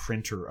carried a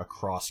printer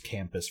across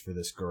campus for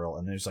this girl,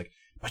 and there's like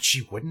but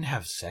she wouldn't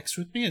have sex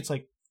with me? It's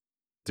like,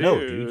 Dude. no,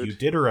 dude, you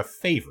did her a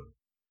favor.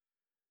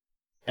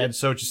 And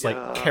so just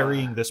like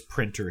carrying this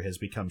printer has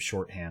become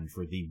shorthand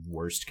for the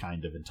worst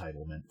kind of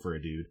entitlement for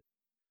a dude.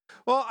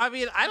 Well, I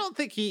mean, I don't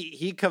think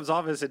he comes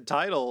off as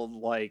entitled,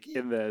 like,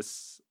 in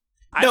this.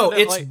 No,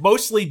 it's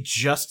mostly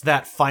just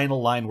that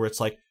final line where it's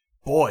like,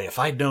 boy, if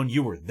I'd known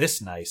you were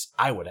this nice,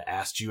 I would have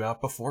asked you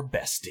out before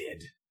Bess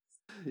did.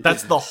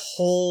 That's the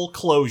whole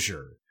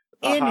closure.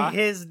 In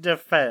his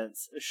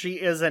defense, she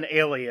is an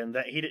alien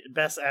that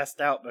Bess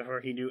asked out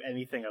before he knew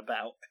anything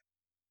about.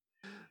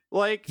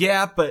 Like,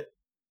 yeah, but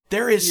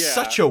there is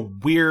such a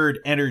weird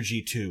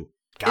energy to,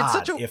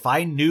 God, if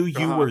I knew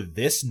you were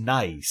this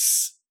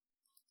nice.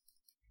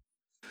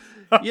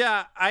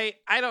 Yeah, I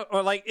don't,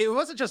 or like, it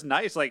wasn't just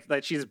nice, like,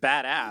 that she's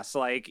badass.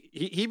 Like,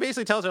 he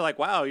basically tells her, like,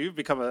 wow, you've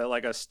become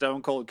a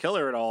stone cold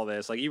killer in all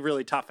this. Like, you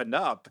really toughened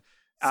up.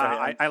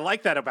 I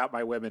like that about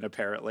my women,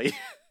 apparently.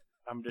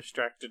 I'm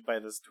distracted by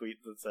this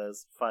tweet that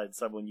says, find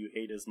someone you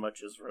hate as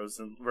much as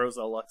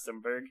Rosa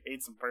Luxemburg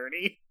hates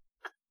Bernie.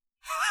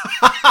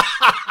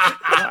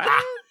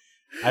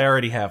 I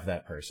already have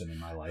that person in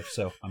my life,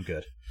 so I'm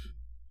good.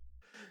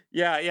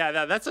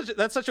 Yeah,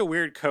 that's such a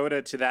weird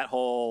coda to that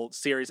whole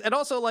series. And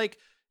also, like,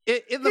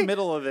 in the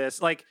middle of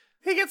this, like,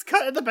 he gets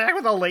cut in the back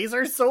with a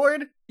laser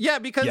sword? Yeah,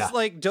 because,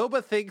 like,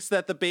 Doba thinks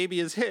that the baby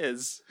is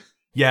his.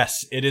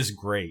 Yes, it is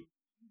great.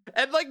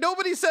 And, like,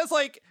 nobody says,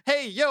 like,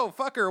 hey, yo,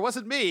 fucker, it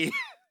wasn't me.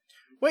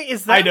 Wait,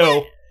 is that I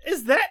know.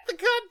 Is that the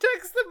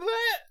context of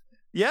that?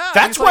 Yeah.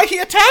 That's why he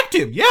attacked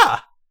him, yeah.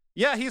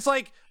 Yeah, he's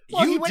like,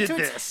 you did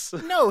this.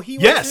 No, he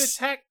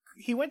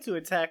went to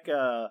attack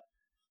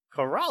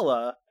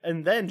Kerala,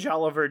 and then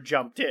Jolliver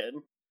jumped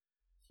in.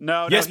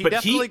 No, yes, he but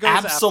definitely he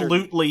goes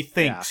absolutely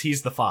thinks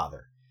he's the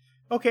father.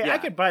 Okay, I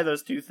could buy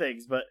those two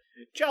things, but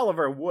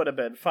Jolliver would have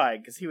been fine,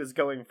 because he was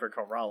going for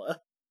Kerala.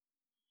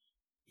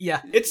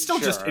 Yeah, it's still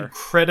just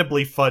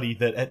incredibly funny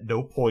that at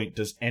no point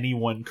does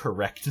anyone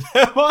correct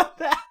them on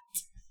that.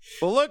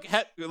 Well, look,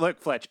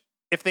 Fletch.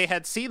 If they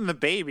had seen the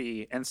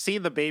baby and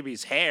seen the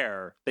baby's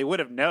hair, they would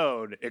have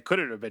known it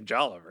couldn't have been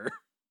Jolliver.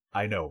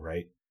 I know,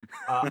 right?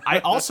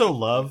 I also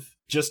love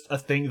just a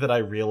thing that I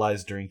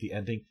realized during the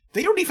ending.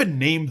 They don't even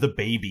name the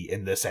baby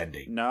in this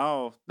ending.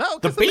 No,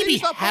 the baby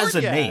has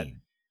a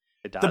name.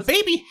 It does? The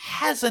baby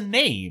has a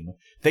name.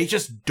 They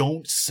just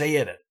don't say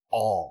it at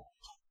all.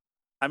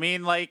 I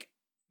mean, like,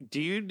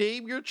 do you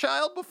name your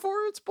child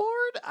before it's born?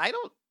 I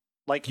don't.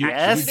 Like, you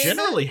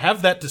generally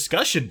have that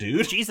discussion,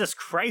 dude. Jesus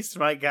Christ,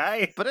 my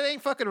guy. But it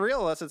ain't fucking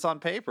real unless it's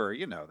on paper.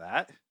 You know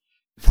that.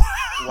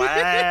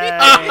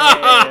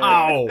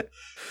 Wow.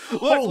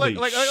 Holy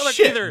look,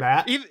 shit,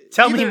 Matt.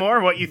 Tell me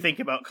more what you think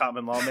about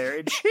common law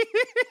marriage.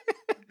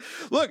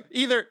 Look,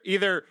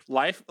 either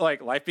life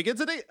begins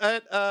at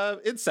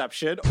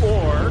inception,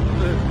 or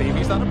the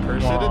baby's not a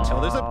person until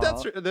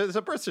there's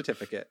a birth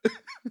certificate.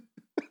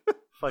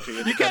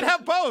 You can't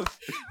have both.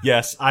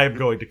 Yes, I am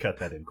going to cut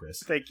that in,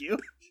 Chris. Thank you.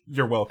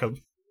 You're welcome.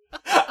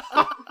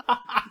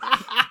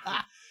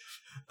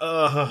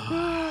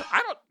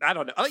 I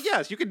don't know.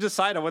 Yes, you can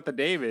decide on what the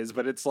name is,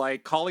 but it's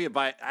like calling it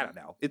by, I don't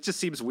know. It just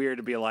seems weird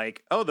to be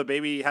like, oh, the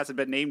baby hasn't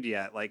been named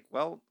yet. Like,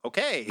 well,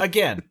 okay.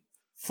 Again,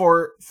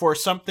 for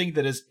something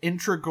that is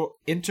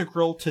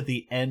integral to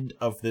the end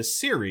of this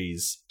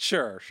series.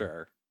 Sure.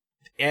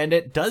 And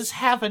it does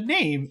have a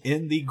name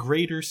in the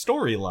greater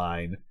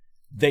storyline.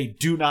 They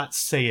do not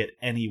say it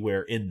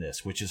anywhere in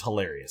this, which is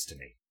hilarious to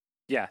me.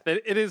 Yeah,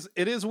 it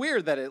is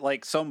weird that it,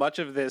 like, so much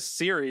of this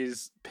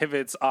series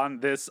pivots on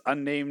this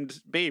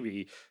unnamed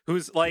baby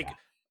who's like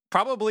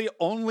probably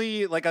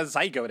only like a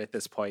zygote at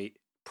this point.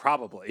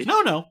 Probably.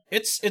 No,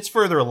 it's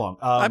further along.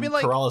 I mean,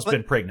 like, Kerala's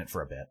been pregnant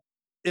for a bit.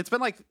 It's been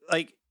like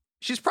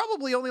she's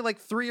probably only like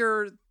 3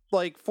 or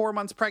like 4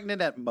 months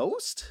pregnant at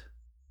most.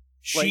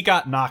 She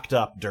got knocked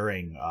up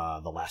during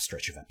the last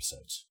stretch of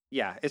episodes.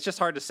 Yeah, it's just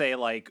hard to say,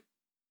 like,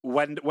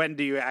 when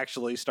do you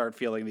actually start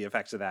feeling the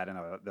effects of that and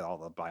all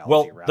the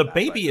biology around the that,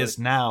 baby is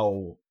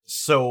now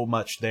so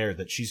much there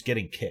that she's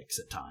getting kicks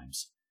at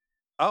times.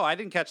 Oh, I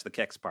didn't catch the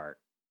kicks part.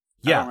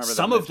 Yeah,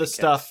 some of the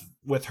stuff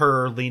with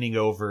her leaning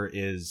over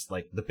is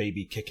like the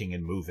baby kicking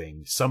and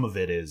moving. Some of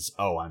it is,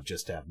 I'm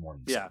just have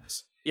morning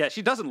sickness. Yeah,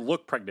 she doesn't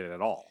look pregnant at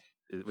all,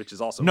 which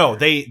is also no.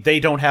 weird. They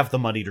don't have the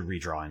money to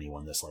redraw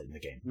anyone this late in the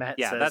game. Matt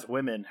says,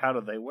 "Women, how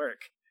do they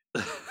work?"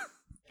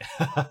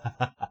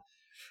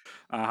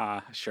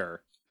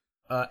 Sure.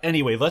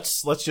 Anyway,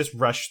 let's just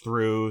rush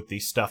through the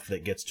stuff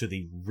that gets to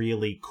the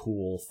really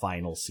cool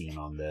final scene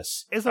on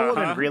this. Is a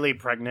woman really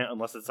pregnant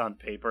unless it's on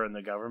paper and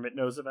the government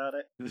knows about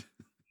it?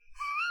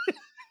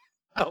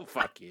 Oh,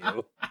 fuck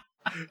you.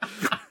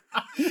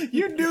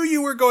 You knew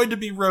you were going to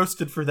be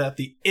roasted for that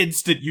the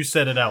instant you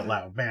said it out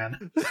loud,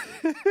 man.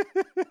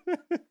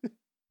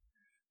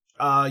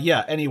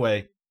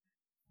 Anyway.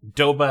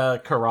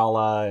 Doba,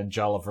 Kerala, and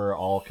Jolliver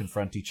all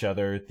confront each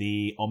other.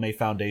 The Ome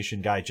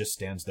Foundation guy just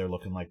stands there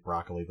looking like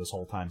broccoli this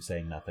whole time,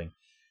 saying nothing.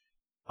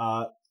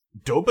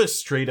 Doba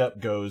straight up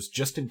goes,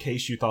 just in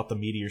case you thought the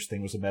meteors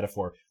thing was a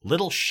metaphor,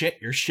 little shit,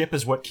 your ship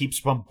is what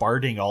keeps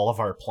bombarding all of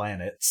our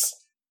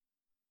planets.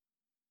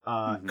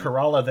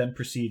 Kerala then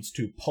proceeds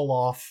to pull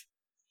off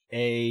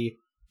a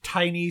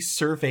tiny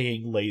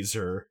surveying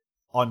laser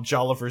on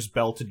Jolliver's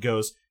belt and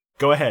goes,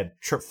 "Go ahead,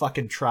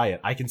 fucking try it.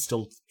 I can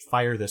still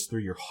fire this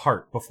through your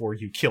heart before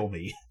you kill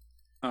me."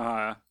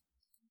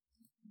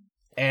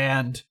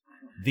 And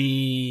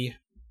the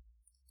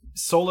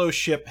Solo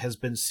ship has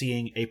been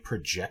seeing a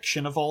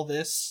projection of all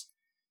this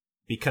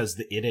because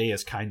the IDE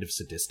is kind of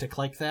sadistic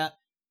like that.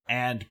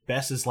 And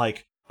Bess is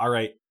like, "All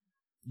right,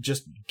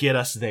 just get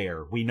us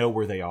there. We know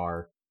where they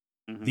are."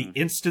 The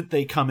instant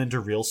they come into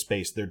real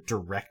space, they're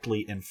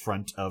directly in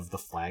front of the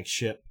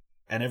flagship.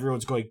 And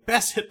everyone's going,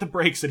 "Bess, hit the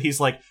brakes." And he's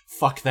like,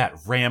 "Fuck that,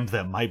 ram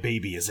them. My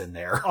baby is in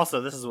there."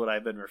 Also, this is what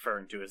I've been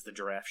referring to as the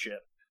giraffe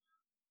ship.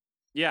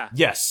 Yeah.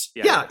 Yes.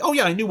 Yeah. Oh,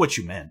 yeah, I knew what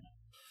you meant.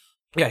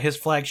 Yeah, his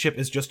flagship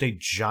is just a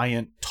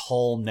giant,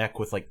 tall neck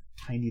with, like,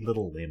 tiny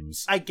little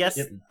limbs. I guess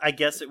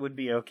it would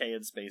be okay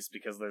in space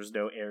because there's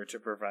no air to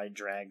provide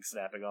drag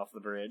snapping off the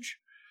bridge.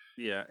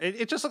 Yeah.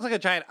 It just looks like a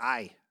giant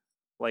eye.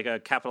 Like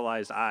a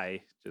capitalized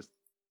I. Just,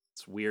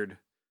 it's weird.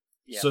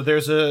 Yeah. So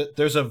there's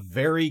a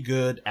very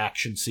good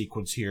action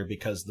sequence here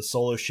because the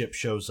Solo ship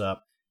shows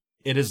up.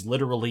 It is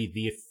literally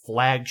the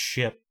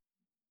flagship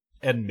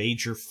and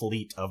major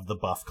fleet of the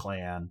Buff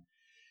clan.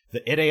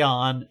 The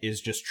Ideon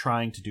is just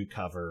trying to do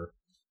cover,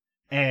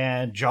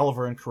 and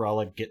Jolliver and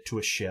Kerala get to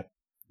a ship,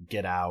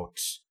 get out.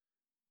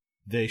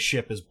 The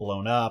ship is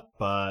blown up,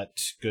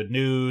 but good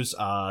news,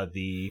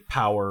 the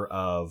power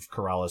of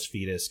Kerala's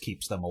fetus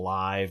keeps them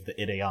alive. The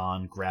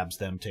Ideon grabs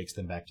them, takes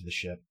them back to the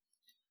ship.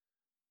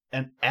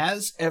 And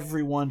as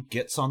everyone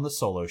gets on the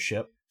Solo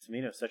ship...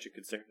 Tamino's such a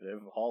conservative.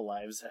 All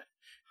lives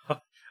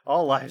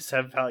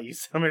have value.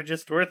 Some are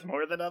just worth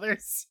more than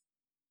others.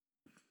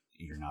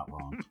 You're not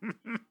wrong.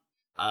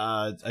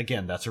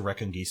 Again, that's a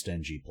Reconquista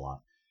NG plot.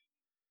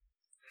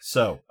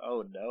 So...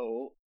 Oh,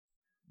 no.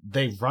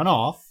 They run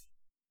off,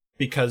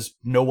 because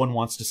no one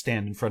wants to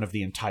stand in front of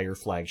the entire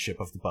flagship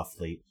of the Buff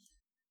Fleet.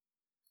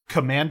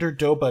 Commander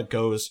Doba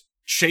goes,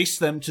 "Chase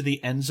them to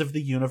the ends of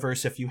the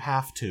universe if you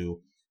have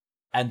to,"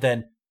 and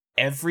then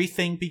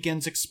everything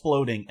begins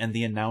exploding, and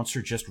the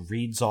announcer just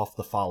reads off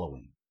the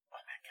following. Oh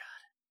my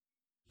god.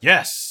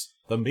 "Yes,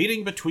 the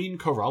meeting between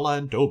Kerala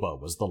and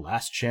Doba was the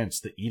last chance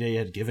the IDE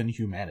had given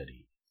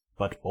humanity,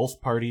 but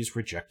both parties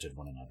rejected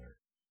one another.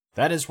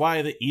 That is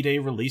why the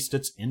IDE released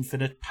its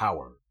infinite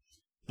power.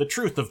 The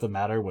truth of the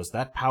matter was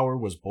that power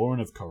was born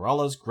of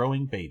Kerala's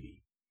growing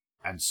baby.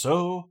 And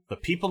so, the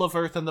people of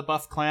Earth and the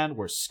Buff clan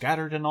were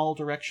scattered in all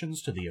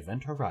directions to the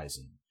event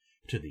horizon,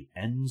 to the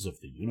ends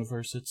of the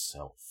universe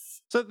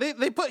itself." So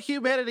they put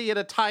humanity in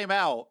a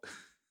timeout.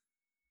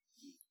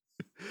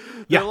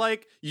 Yeah. They're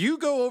like, you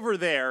go over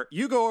there,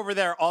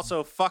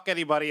 also fuck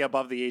anybody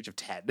above the age of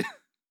 10.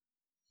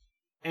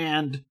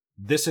 And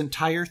this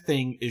entire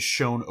thing is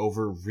shown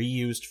over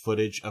reused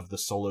footage of the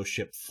Solo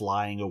ship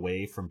flying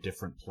away from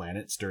different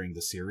planets during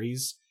the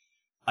series,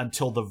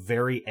 until the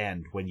very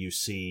end when you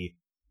see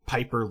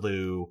Piper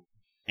Lou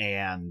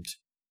and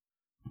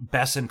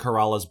Bess and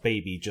Kerala's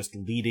baby just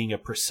leading a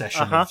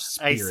procession of spirits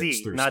I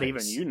see. through Not space.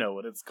 even you know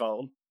what it's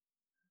called.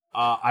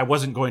 I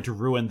wasn't going to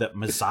ruin that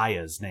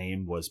Messiah's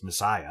name was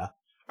Messiah.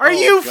 Are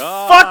you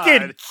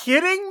fucking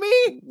kidding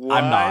me? What?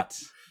 I'm not.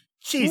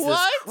 Jesus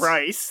What?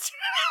 Christ.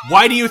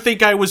 Why do you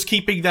think I was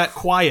keeping that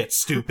quiet,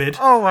 stupid?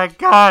 Oh my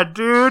god,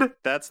 dude.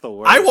 That's the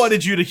worst. I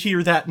wanted you to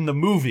hear that in the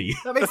movie.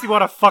 That makes me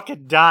want to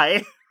fucking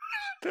die.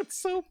 That's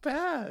so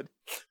bad.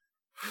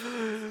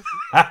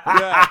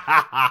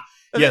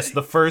 Yes,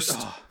 the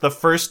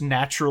first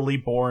naturally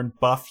born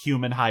buff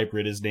human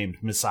hybrid is named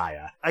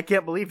Messiah. I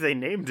can't believe they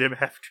named him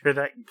after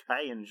that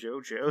guy in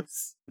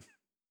JoJo's.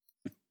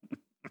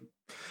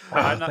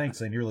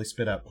 Thanks, I nearly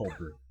spit out cold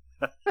brew.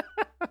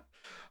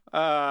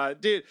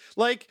 Dude,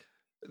 like,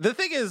 the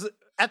thing is,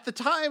 at the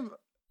time,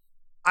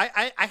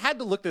 I had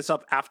to look this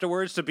up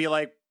afterwards to be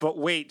like, but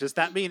wait, does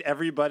that mean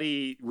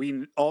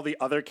all the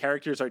other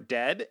characters are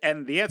dead?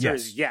 And the answer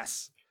is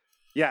yes.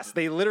 Yes,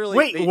 they literally...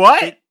 Wait,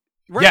 what?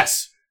 Right.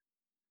 Yes.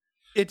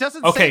 It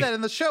doesn't Okay. say that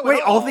in the show Wait,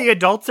 at all. all the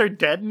adults are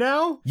dead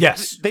now?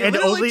 Yes. They and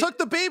literally only- took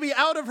the baby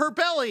out of her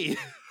belly.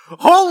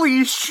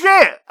 Holy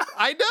shit!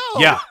 I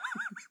know. Yeah.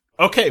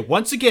 Okay,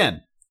 once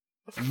again,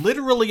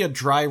 literally a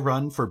dry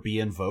run for Be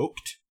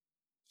Invoked.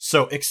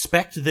 So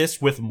expect this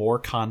with more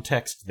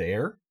context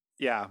there.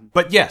 Yeah.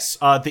 But yes,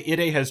 the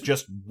IDE has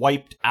just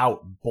wiped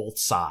out both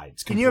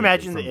sides. Can you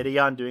imagine the completely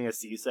Ideon doing a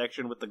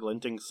C-section with the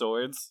glinting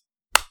swords?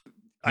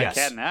 Yes.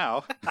 I can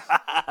now.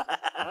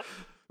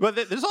 But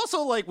there's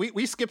also, like,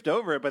 we skipped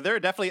over it, but there are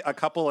definitely a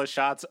couple of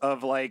shots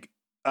of, like,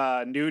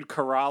 nude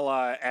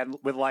Kerala and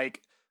with,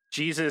 like,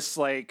 Jesus,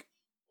 like,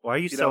 Why are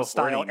you you so know,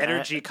 style horny, Matt?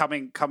 energy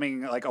coming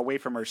like away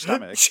from her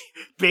stomach.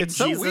 Big It's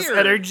so Jesus weird.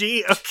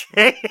 energy.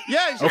 Okay.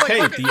 Yeah, she's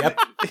Okay, like,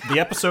 the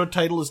episode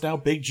title is now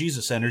Big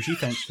Jesus Energy.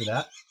 Thanks for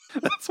that.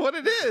 that's what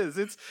it is.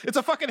 It's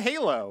a fucking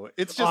halo.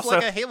 It's just Also-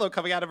 like a halo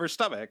coming out of her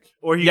stomach.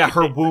 Or you Yeah,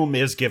 could her womb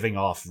is giving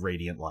off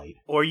radiant light.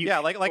 Or you Yeah,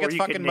 like or it's you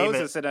could fucking name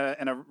Moses in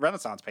a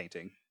Renaissance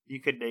painting. You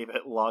could name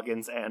it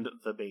Loggins and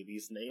the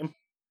baby's name.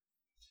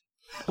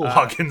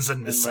 Loggins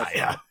and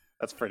Messiah.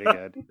 That's pretty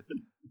good.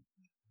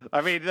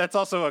 I mean, that's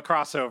also a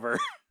crossover.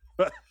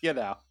 You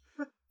know.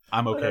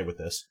 I'm okay with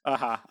this.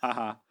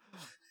 But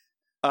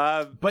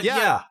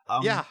yeah,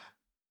 yeah.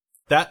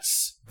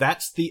 That's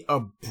the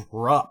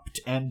abrupt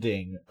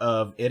ending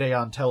of Ide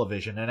on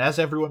television, and as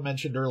everyone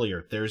mentioned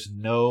earlier, there's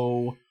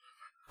no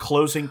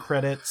closing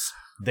credits.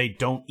 They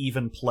don't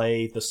even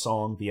play the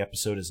song the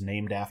episode is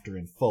named after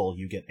in full.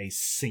 You get a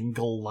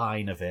single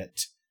line of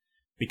it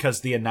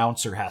because the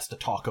announcer has to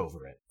talk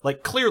over it.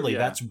 Like, clearly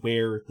that's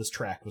where this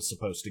track was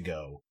supposed to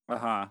go.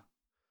 Well,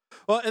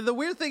 and the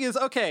weird thing is,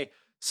 okay,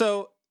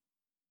 so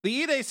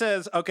the Ide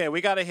says, okay,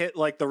 we got to hit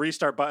like the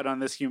restart button on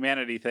this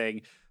humanity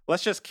thing.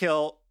 Let's just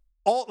kill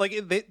all, like,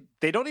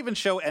 they don't even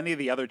show any of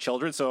the other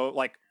children. So,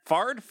 like,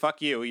 Fard,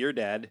 fuck you, you're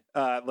dead.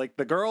 Like,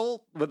 the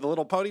girl with the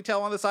little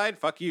ponytail on the side,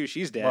 fuck you,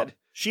 she's dead. Well,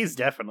 she's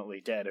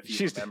definitely dead, if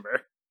you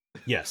remember.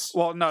 Yes.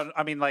 Well, no,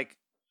 I mean, like,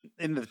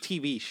 in the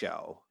TV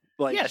show.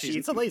 Like, yeah, she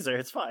eats a laser,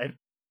 it's fine.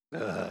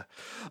 But,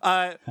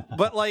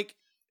 like,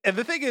 and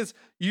the thing is,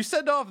 you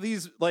send off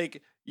these,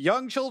 like,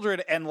 young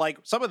children, and, like,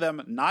 some of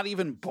them not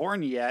even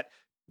born yet,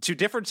 to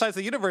different sides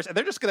of the universe, and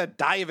they're just gonna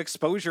die of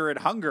exposure and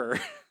hunger.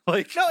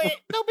 Like, no,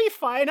 they'll be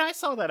fine. I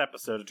saw that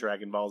episode of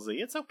Dragon Ball Z.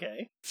 It's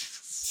okay.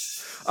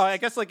 I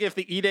guess, like, if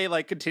the Ide,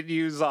 like,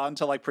 continues on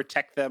to, like,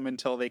 protect them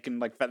until they can,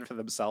 like, fend for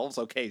themselves,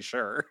 okay,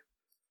 sure.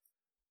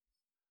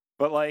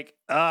 But, like,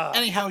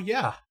 anyhow,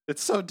 yeah,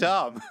 it's so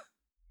dumb.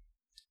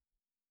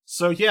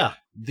 So yeah,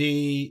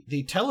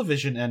 the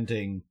television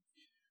ending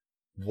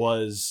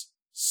was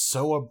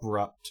so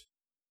abrupt.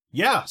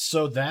 Yeah,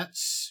 so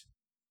that's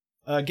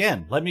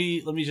again. Let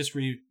me just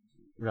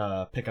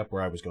pick up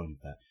where I was going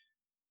with that.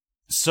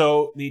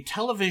 So the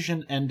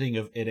television ending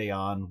of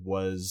Ideon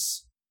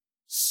was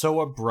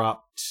so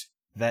abrupt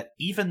that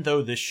even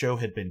though this show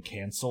had been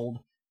canceled,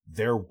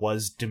 there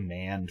was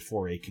demand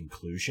for a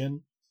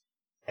conclusion.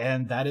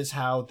 And that is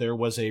how there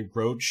was a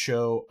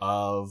roadshow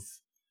of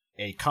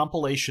a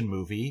compilation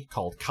movie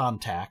called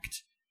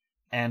Contact,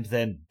 and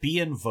then Be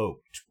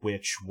Invoked,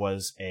 which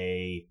was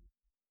a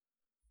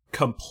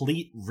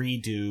complete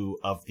redo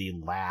of the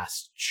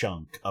last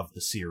chunk of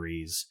the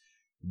series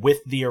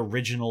with the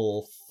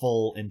original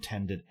full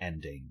intended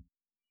ending.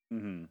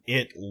 Mm-hmm.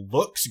 It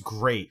looks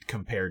great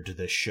compared to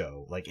this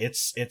show. Like,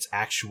 it's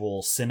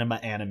actual cinema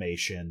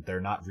animation. They're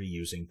not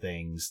reusing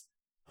things.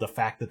 The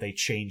fact that they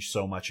changed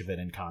so much of it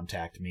in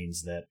Contact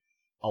means that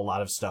a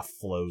lot of stuff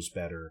flows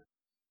better.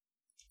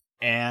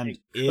 And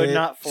it could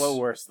not flow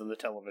worse than the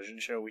television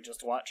show we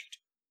just watched.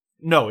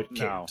 No, it can't.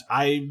 No.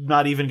 I'm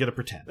not even gonna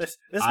pretend. This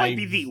might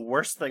be the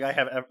worst thing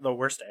the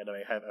worst anime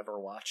I have ever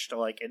watched,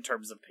 like, in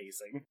terms of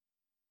pacing.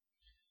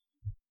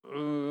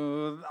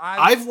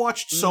 I've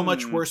watched so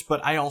much worse,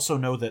 but I also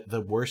know that the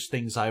worst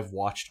things I've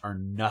watched are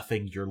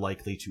nothing you're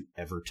likely to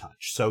ever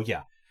touch. So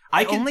yeah,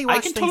 I can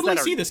totally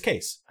see this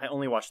case. I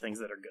only watch things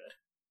that are good.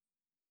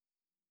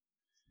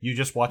 You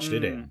just watched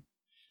it in.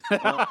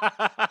 Well,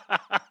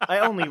 I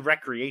only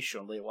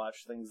recreationally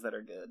watch things that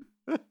are good.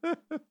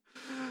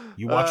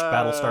 You watched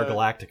Battlestar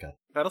Galactica.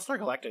 Battlestar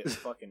Galactica is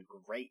fucking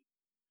great.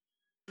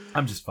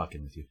 I'm just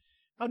fucking with you.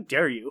 How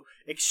dare you?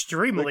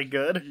 Extremely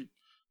good.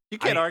 You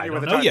can't argue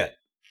with it. I don't know yet.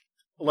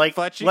 Like,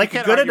 Fletch, like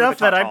good enough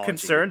that I'm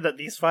concerned that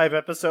these 5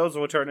 episodes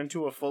will turn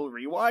into a full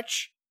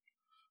rewatch.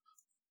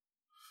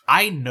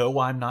 I know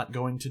I'm not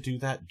going to do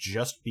that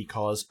just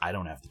because I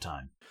don't have the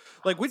time.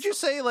 Like, would you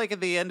say, like,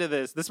 at the end of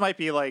this might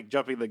be, like,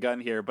 jumping the gun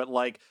here, but,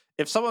 like,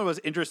 if someone was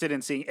interested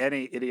in seeing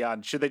any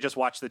Ideon, should they just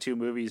watch the 2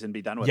 movies and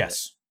be done with it?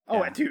 Yes.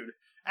 Oh, yeah. Dude,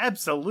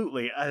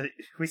 absolutely.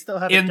 We still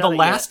haven't in done the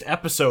last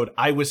episode,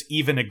 I was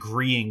even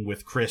agreeing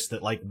with Chris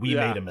that, like, we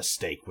made a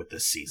mistake with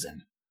this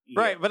season.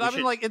 Right, but I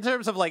mean, like, in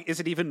terms of, like, is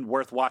it even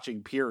worth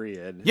watching,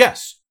 period?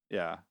 Yes.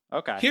 Yeah,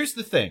 okay. Here's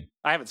the thing.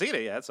 I haven't seen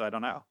it yet, so I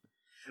don't know.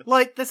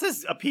 Like, this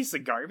is a piece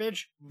of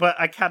garbage, but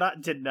I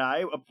cannot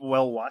deny,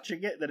 while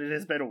watching it, that it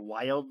has been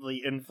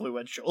wildly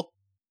influential.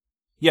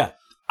 Yeah,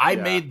 I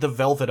made the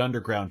Velvet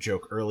Underground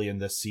joke early in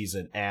this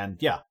season, and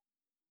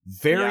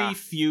very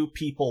few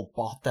people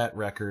bought that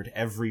record.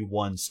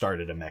 Everyone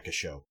started a mecha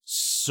show.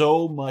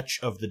 So much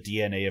of the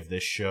DNA of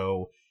this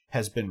show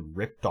has been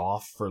ripped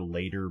off for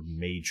later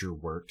major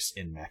works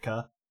in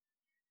mecha.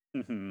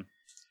 Mm-hmm.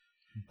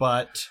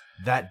 But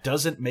that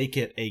doesn't make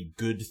it a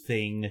good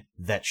thing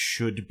that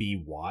should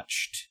be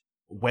watched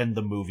when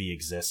the movie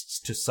exists,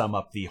 to sum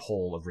up the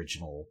whole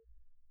original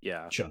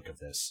chunk of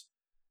this.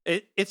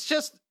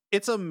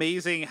 It's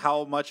amazing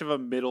how much of a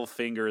middle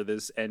finger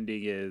this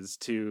ending is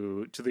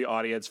to the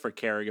audience for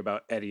caring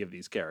about any of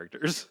these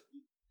characters.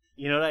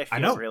 You know what I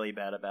feel really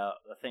bad about?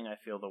 The thing I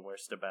feel the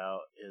worst about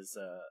is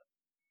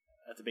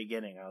at the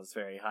beginning I was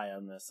very high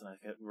on this,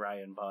 and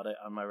Ryan bought it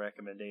on my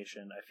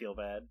recommendation. I feel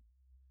bad.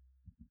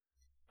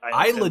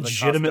 I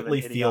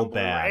legitimately feel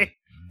bad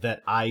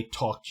that I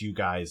talked you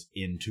guys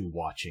into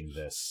watching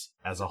this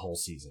as a whole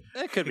season.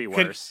 It could be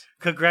worse.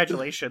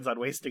 Congratulations on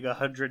wasting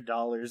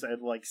 $100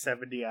 and like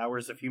 70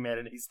 hours of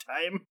humanity's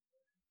time.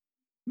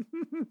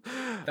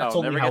 That's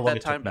only how long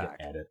it took me to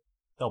edit.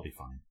 They'll be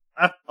fine.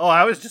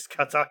 I was just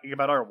talking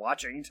about our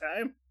watching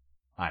time.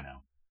 I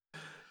know.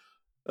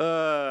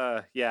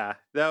 Yeah.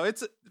 No,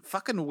 it's a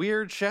fucking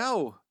weird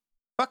show.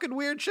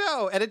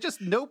 And it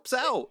just nopes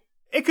out.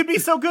 It could be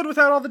so good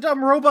without all the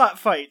dumb robot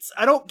fights.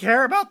 I don't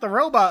care about the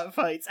robot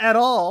fights at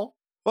all.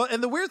 Well,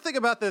 and the weird thing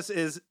about this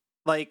is,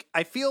 like,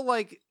 I feel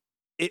like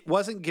it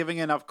wasn't giving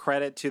enough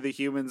credit to the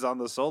humans on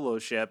the Solo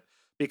ship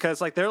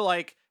because, like, they're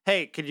like,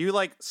 hey, can you,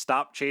 like,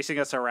 stop chasing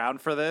us around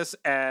for this?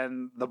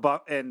 And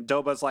and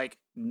Doba's like,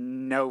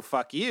 no,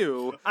 fuck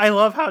you. I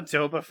love how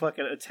Doba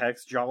fucking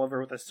attacks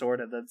Jolliver with a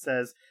sword and then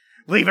says,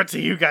 leave it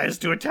to you guys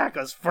to attack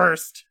us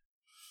first.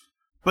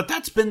 But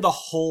that's been the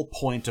whole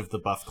point of the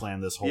Buff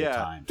Clan this whole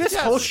time. This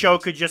whole show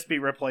could just be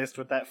replaced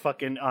with that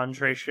fucking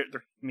Andre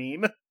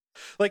meme.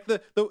 Like,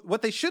 the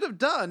what they should have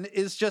done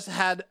is just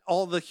had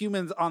all the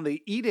humans on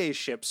the Ide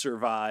ship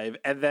survive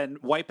and then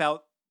wipe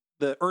out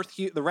the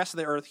rest of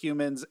the Earth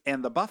humans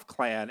and the Buff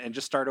Clan and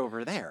just start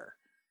over there.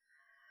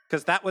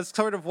 Because that was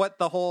sort of what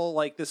the whole,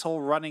 like, this whole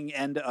running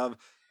end of,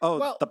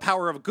 the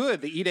power of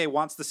good. The Ide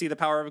wants to see the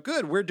power of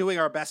good. We're doing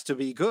our best to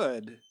be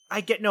good.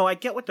 I get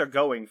what they're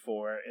going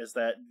for, is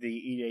that the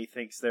Ide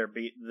thinks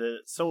the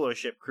Solo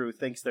ship crew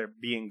thinks they're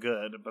being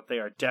good, but they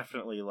are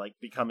definitely, like,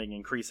 becoming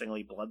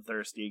increasingly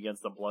bloodthirsty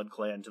against the Blood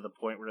Clan to the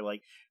point where,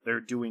 like, they're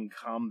doing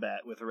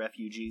combat with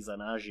refugees on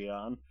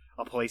Ajian,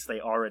 a place they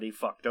already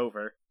fucked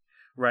over.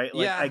 Right?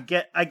 Like,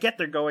 yeah. I get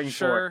they're going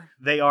for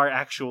they are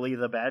actually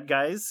the bad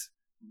guys,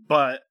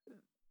 but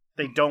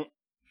they don't.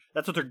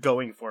 That's what they're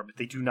going for, but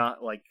they do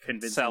not, like,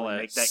 convincingly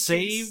make that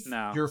Save case.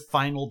 your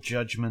final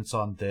judgments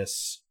on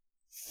this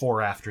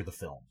for after the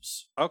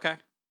films. Okay.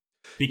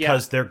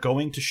 Because they're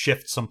going to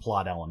shift some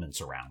plot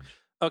elements around.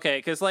 Okay,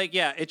 because, like,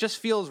 it just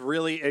feels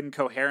really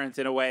incoherent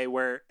in a way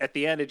where at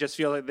the end it just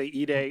feels like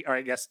the Ide, or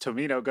I guess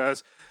Tomino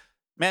goes,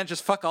 man,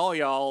 just fuck all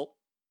y'all.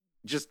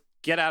 Just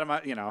get out of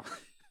my,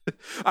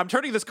 I'm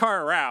turning this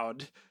car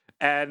around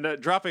and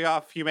dropping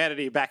off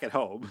humanity back at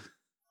home.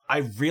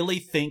 I really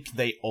think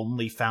they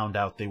only found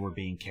out they were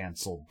being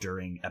canceled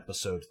during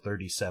episode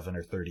 37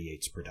 or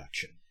 38's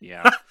production.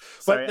 Yeah.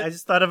 Sorry, I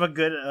just thought of a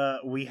good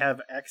we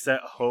have X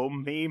at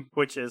home meme,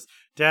 which is,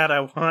 Dad, I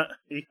want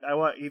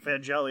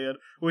Evangelion.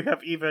 We have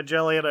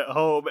Evangelion at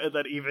home, and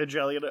then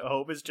Evangelion at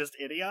home is just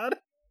Idion.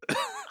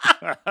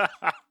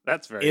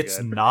 That's very It's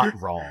good. not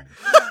wrong.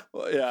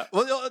 Well, yeah.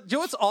 Well, you know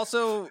what's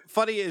also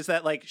funny is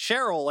that, like,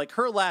 Cheryl, like,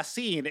 her last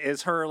scene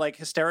is her, like,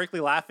 hysterically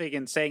laughing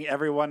and saying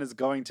everyone is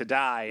going to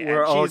die.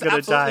 We're all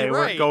going to die.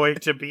 Right. We're going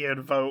to be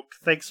invoked.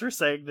 Thanks for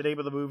saying the name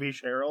of the movie,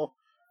 Cheryl.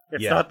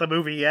 It's not the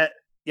movie yet.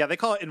 Yeah, they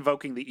call it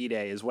invoking the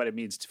Ide is what it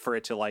means for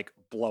it to, like,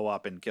 blow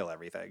up and kill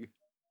everything.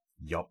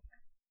 Yup.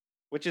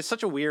 Which is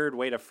such a weird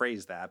way to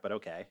phrase that, but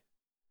okay.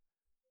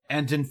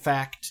 And in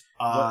fact,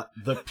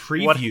 the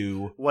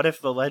preview... What if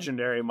the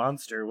legendary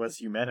monster was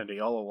humanity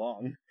all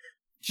along?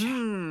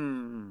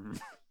 The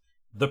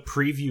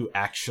preview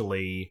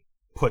actually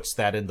puts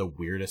that in the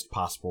weirdest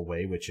possible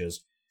way, which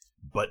is,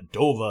 but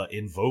Dova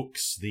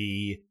invokes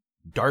the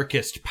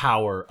darkest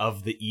power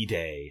of the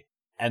Ide,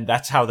 and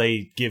that's how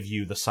they give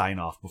you the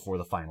sign-off before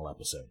the final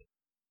episode.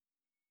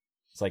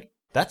 It's like,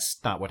 that's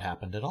not what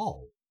happened at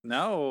all.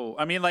 No,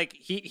 I mean, like,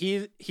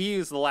 he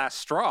is the last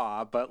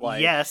straw, but,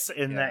 like... Yes,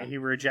 in that he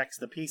rejects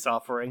the peace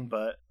offering,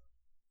 but...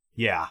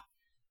 Yeah.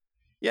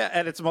 Yeah,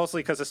 and it's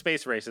mostly because of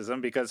space racism,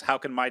 because how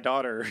can my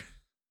daughter...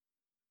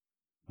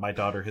 My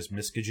daughter has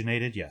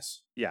miscegenated?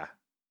 Yes. Yeah.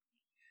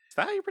 Is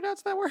that how you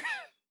pronounce that word?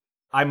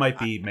 I might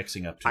be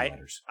mixing up two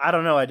letters. I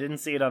don't know, I didn't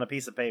see it on a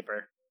piece of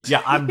paper.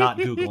 Yeah, I'm not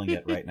Googling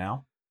it right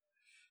now.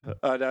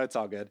 Oh, no, it's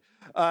all good.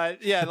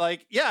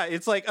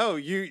 It's like, oh,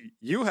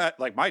 you had,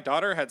 like, my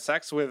daughter had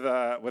sex with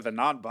a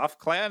non-buff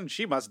clan,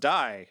 she must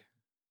die.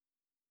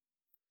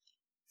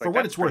 For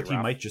what it's worth, he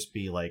might just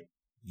be like,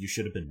 you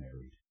should have been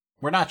married.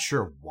 We're not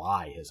sure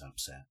why he's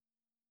upset.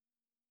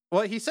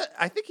 Well,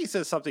 I think he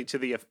says something to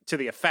the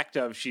effect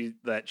of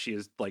that she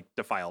has, like,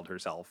 defiled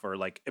herself or,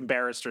 like,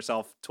 embarrassed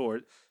herself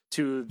to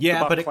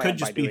yeah, but it could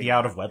just be the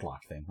out of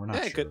wedlock thing. We're not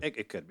sure.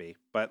 It could be,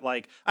 but,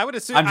 like, I would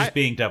assume I'm just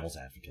being devil's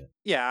advocate.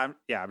 Yeah,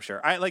 I'm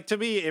sure. To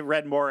me, it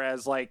read more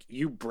as, like,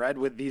 you bred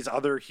with these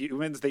other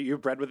humans that you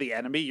bred with the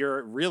enemy.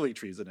 You're really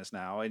treasonous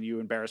now, and you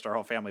embarrassed our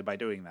whole family by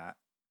doing that.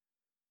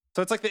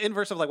 So it's like the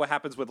inverse of, like, what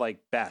happens with, like,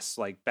 Bess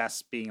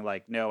being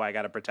like, no, I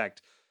got to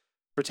protect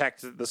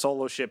the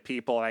Solo ship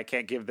people, and I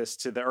can't give this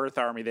to the Earth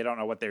Army. They don't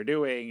know what they're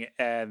doing,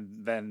 and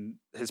then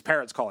his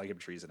parents calling him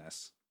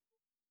treasonous.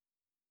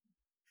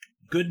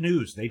 Good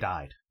news, they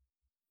died.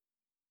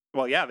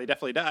 Well, yeah, they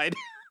definitely died.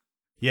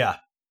 Yeah.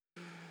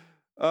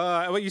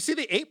 Well, you see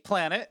the ape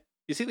planet.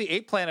 You see the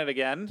ape planet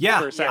again.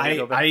 Yeah,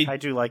 I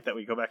do like that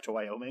we go back to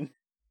Wyoming.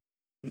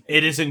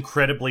 It is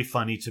incredibly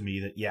funny to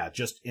me that,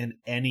 just in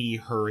any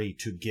hurry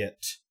to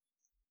get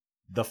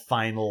the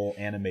final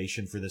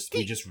animation for this,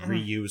 we just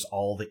reuse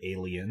all the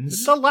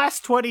aliens. The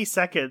last 20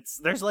 seconds,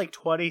 there's like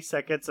 20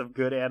 seconds of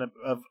good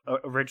of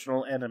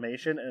original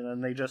animation, and then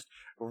they just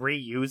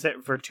reuse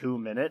it for 2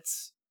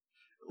 minutes.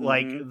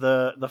 Like,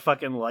 the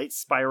fucking lights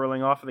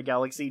spiraling off of the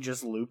galaxy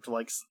just looped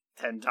like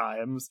 10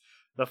 times.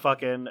 The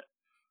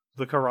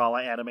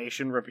Kerala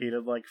animation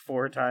repeated like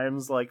 4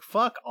 times. Like,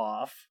 fuck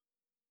off.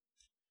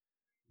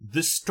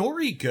 The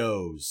story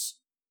goes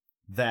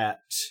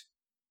that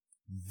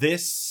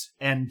this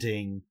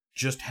ending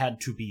just had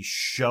to be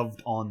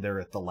shoved on there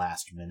at the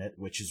last minute,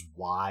 which is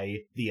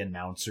why the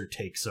announcer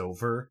takes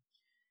over.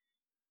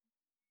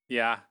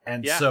 Yeah.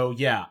 And yeah. so,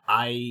 yeah,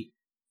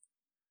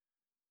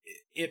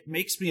 it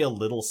makes me a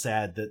little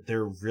sad that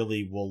there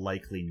really will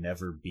likely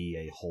never be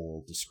a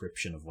whole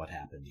description of what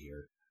happened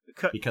here.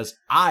 Because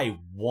I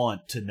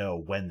want to know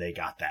when they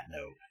got that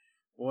note.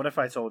 What if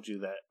I told you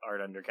that art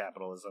under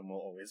capitalism will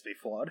always be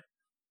flawed?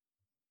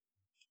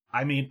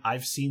 I mean,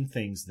 I've seen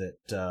things that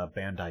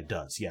Bandai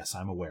does. Yes,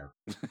 I'm aware.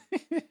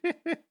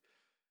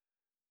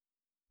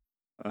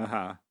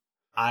 Uh-huh.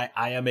 I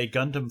am a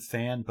Gundam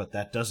fan, but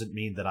that doesn't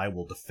mean that I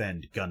will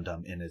defend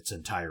Gundam in its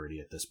entirety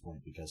at this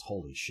point, because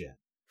holy shit.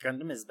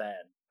 Gundam is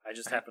bad. I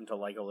just happen to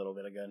like a little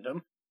bit of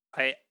Gundam.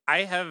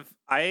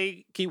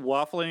 I keep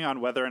waffling on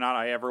whether or not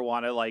I ever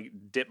want to like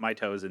dip my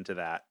toes into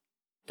that.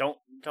 Don't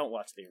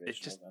watch the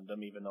original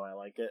Gundam, even though I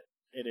like it.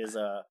 It is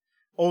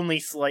only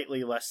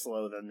slightly less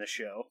slow than the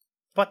show,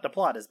 but the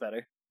plot is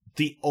better.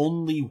 The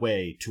only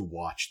way to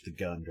watch the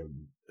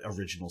Gundam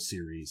original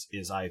series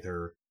is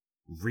either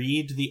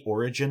read the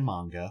origin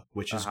manga,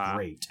 which is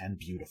great and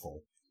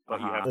beautiful,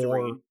 but you have to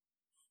read.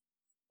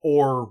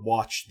 Or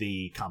watch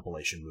the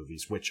compilation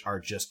movies, which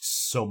are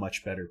just so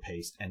much better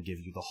paced and give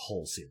you the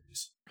whole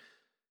series.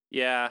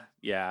 Yeah,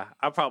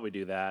 I'll probably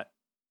do that.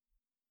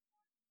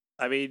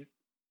 I mean,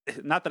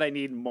 not that I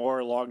need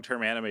more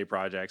long-term anime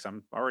projects.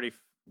 I'm already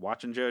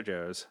watching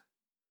JoJo's.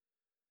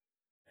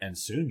 And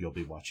soon you'll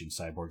be watching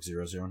Cyborg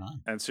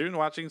 009. And soon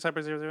watching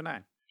Cyber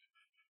 009.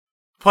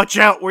 Punch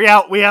out! We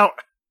out!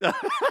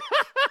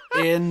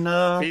 In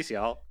Peace,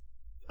 y'all.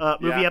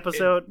 Movie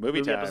episode.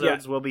 Movie time.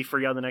 episodes will be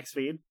free on the next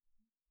feed.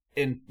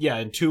 In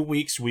 2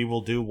 weeks we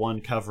will do one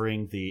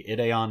covering the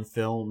Ideon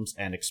films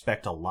and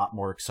expect a lot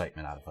more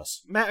excitement out of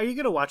us. Matt, are you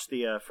going to watch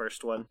the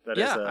first one? That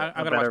is I'm a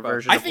gonna better watch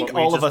version. I of think what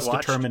we all of just us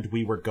watched? determined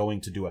we were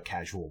going to do a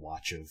casual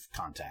watch of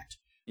Contact.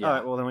 Yeah. All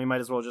right, well then we might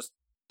as well just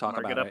Talk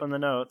mark about it up in the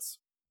notes.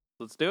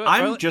 Let's do it.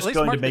 I'm Or just at least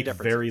going mark to the make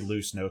differences. very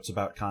loose notes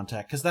about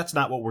Contact, because that's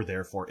not what we're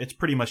there for. It's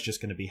pretty much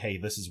just going to be, hey,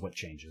 this is what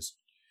changes.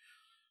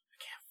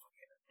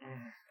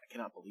 I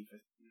cannot believe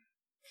it.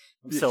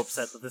 I'm so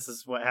upset that this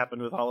is what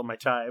happened with all of my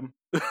time.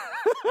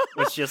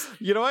 It's just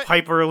You know what?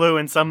 Piper Lou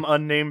and some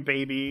unnamed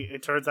baby.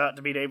 It turns out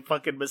to be named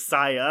fucking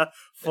Messiah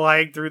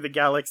flying through the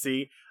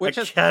galaxy. Which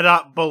I is-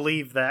 cannot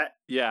believe that.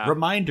 Yeah.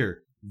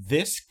 Reminder,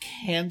 this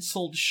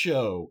canceled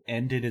show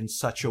ended in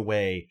such a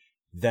way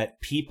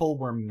that people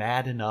were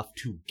mad enough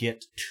to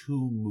get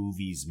 2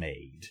 movies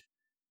made.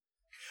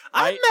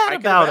 I'm I mad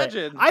can about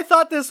imagine. it. I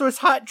thought this was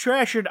hot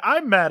trash and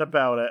I'm mad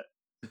about it.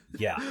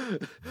 Yeah,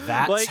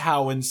 that's Like-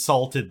 how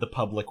insulted the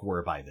public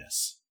were by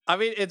this. I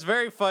mean, it's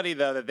very funny,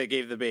 though, that they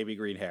gave the baby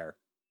green hair.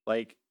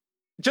 Like,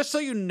 just so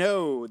you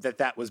know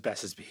that was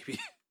Bess's baby.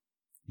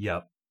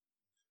 Yep.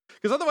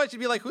 Because otherwise you'd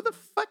be like, who the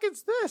fuck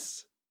is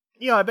this?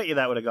 You know, I bet you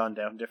that would have gone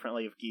down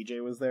differently if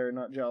Gijay was there and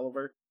not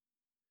Jolliver.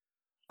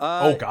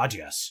 Oh god,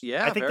 yes.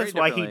 Yeah, I think very that's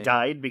why he differently.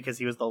 died, because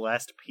he was the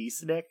last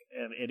peacenik,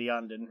 and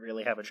Ideon didn't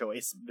really have a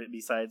choice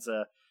besides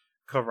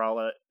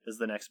Kerala is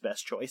the next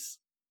best choice.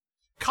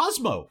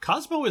 Cosmo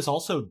is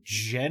also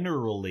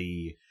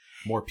generally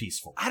more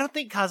peaceful. I don't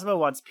think Cosmo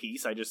wants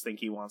peace. I just think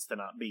he wants to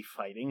not be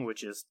fighting,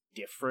 which is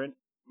different.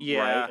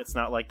 Yeah. Right? It's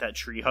not like that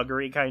tree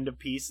huggery kind of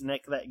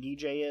peacenik that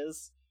Gijay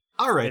is.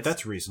 All right, It's-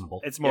 that's reasonable.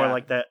 It's more Yeah.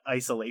 like that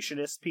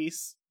isolationist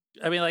piece.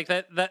 I mean, like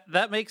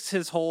that makes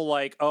his whole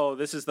like, oh,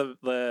 this is the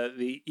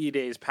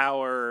Iday's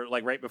power,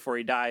 like right before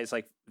he dies,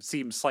 like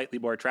seems slightly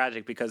more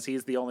tragic because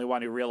he's the only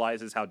one who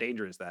realizes how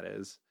dangerous that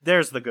is.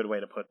 There's the good way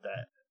to put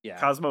that. Yeah.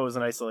 Cosmo is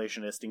an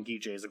isolationist and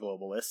Gijay is a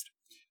globalist.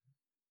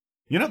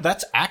 You know,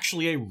 that's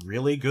actually a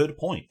really good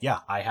point. Yeah,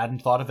 I hadn't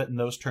thought of it in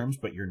those terms,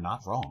 but you're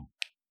not wrong.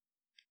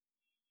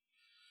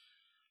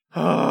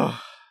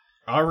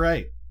 All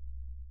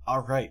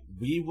right.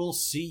 We will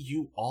see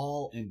you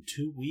all in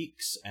 2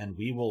 weeks, and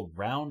we will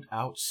round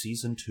out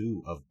season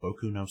 2 of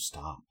Boku no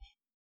Stop.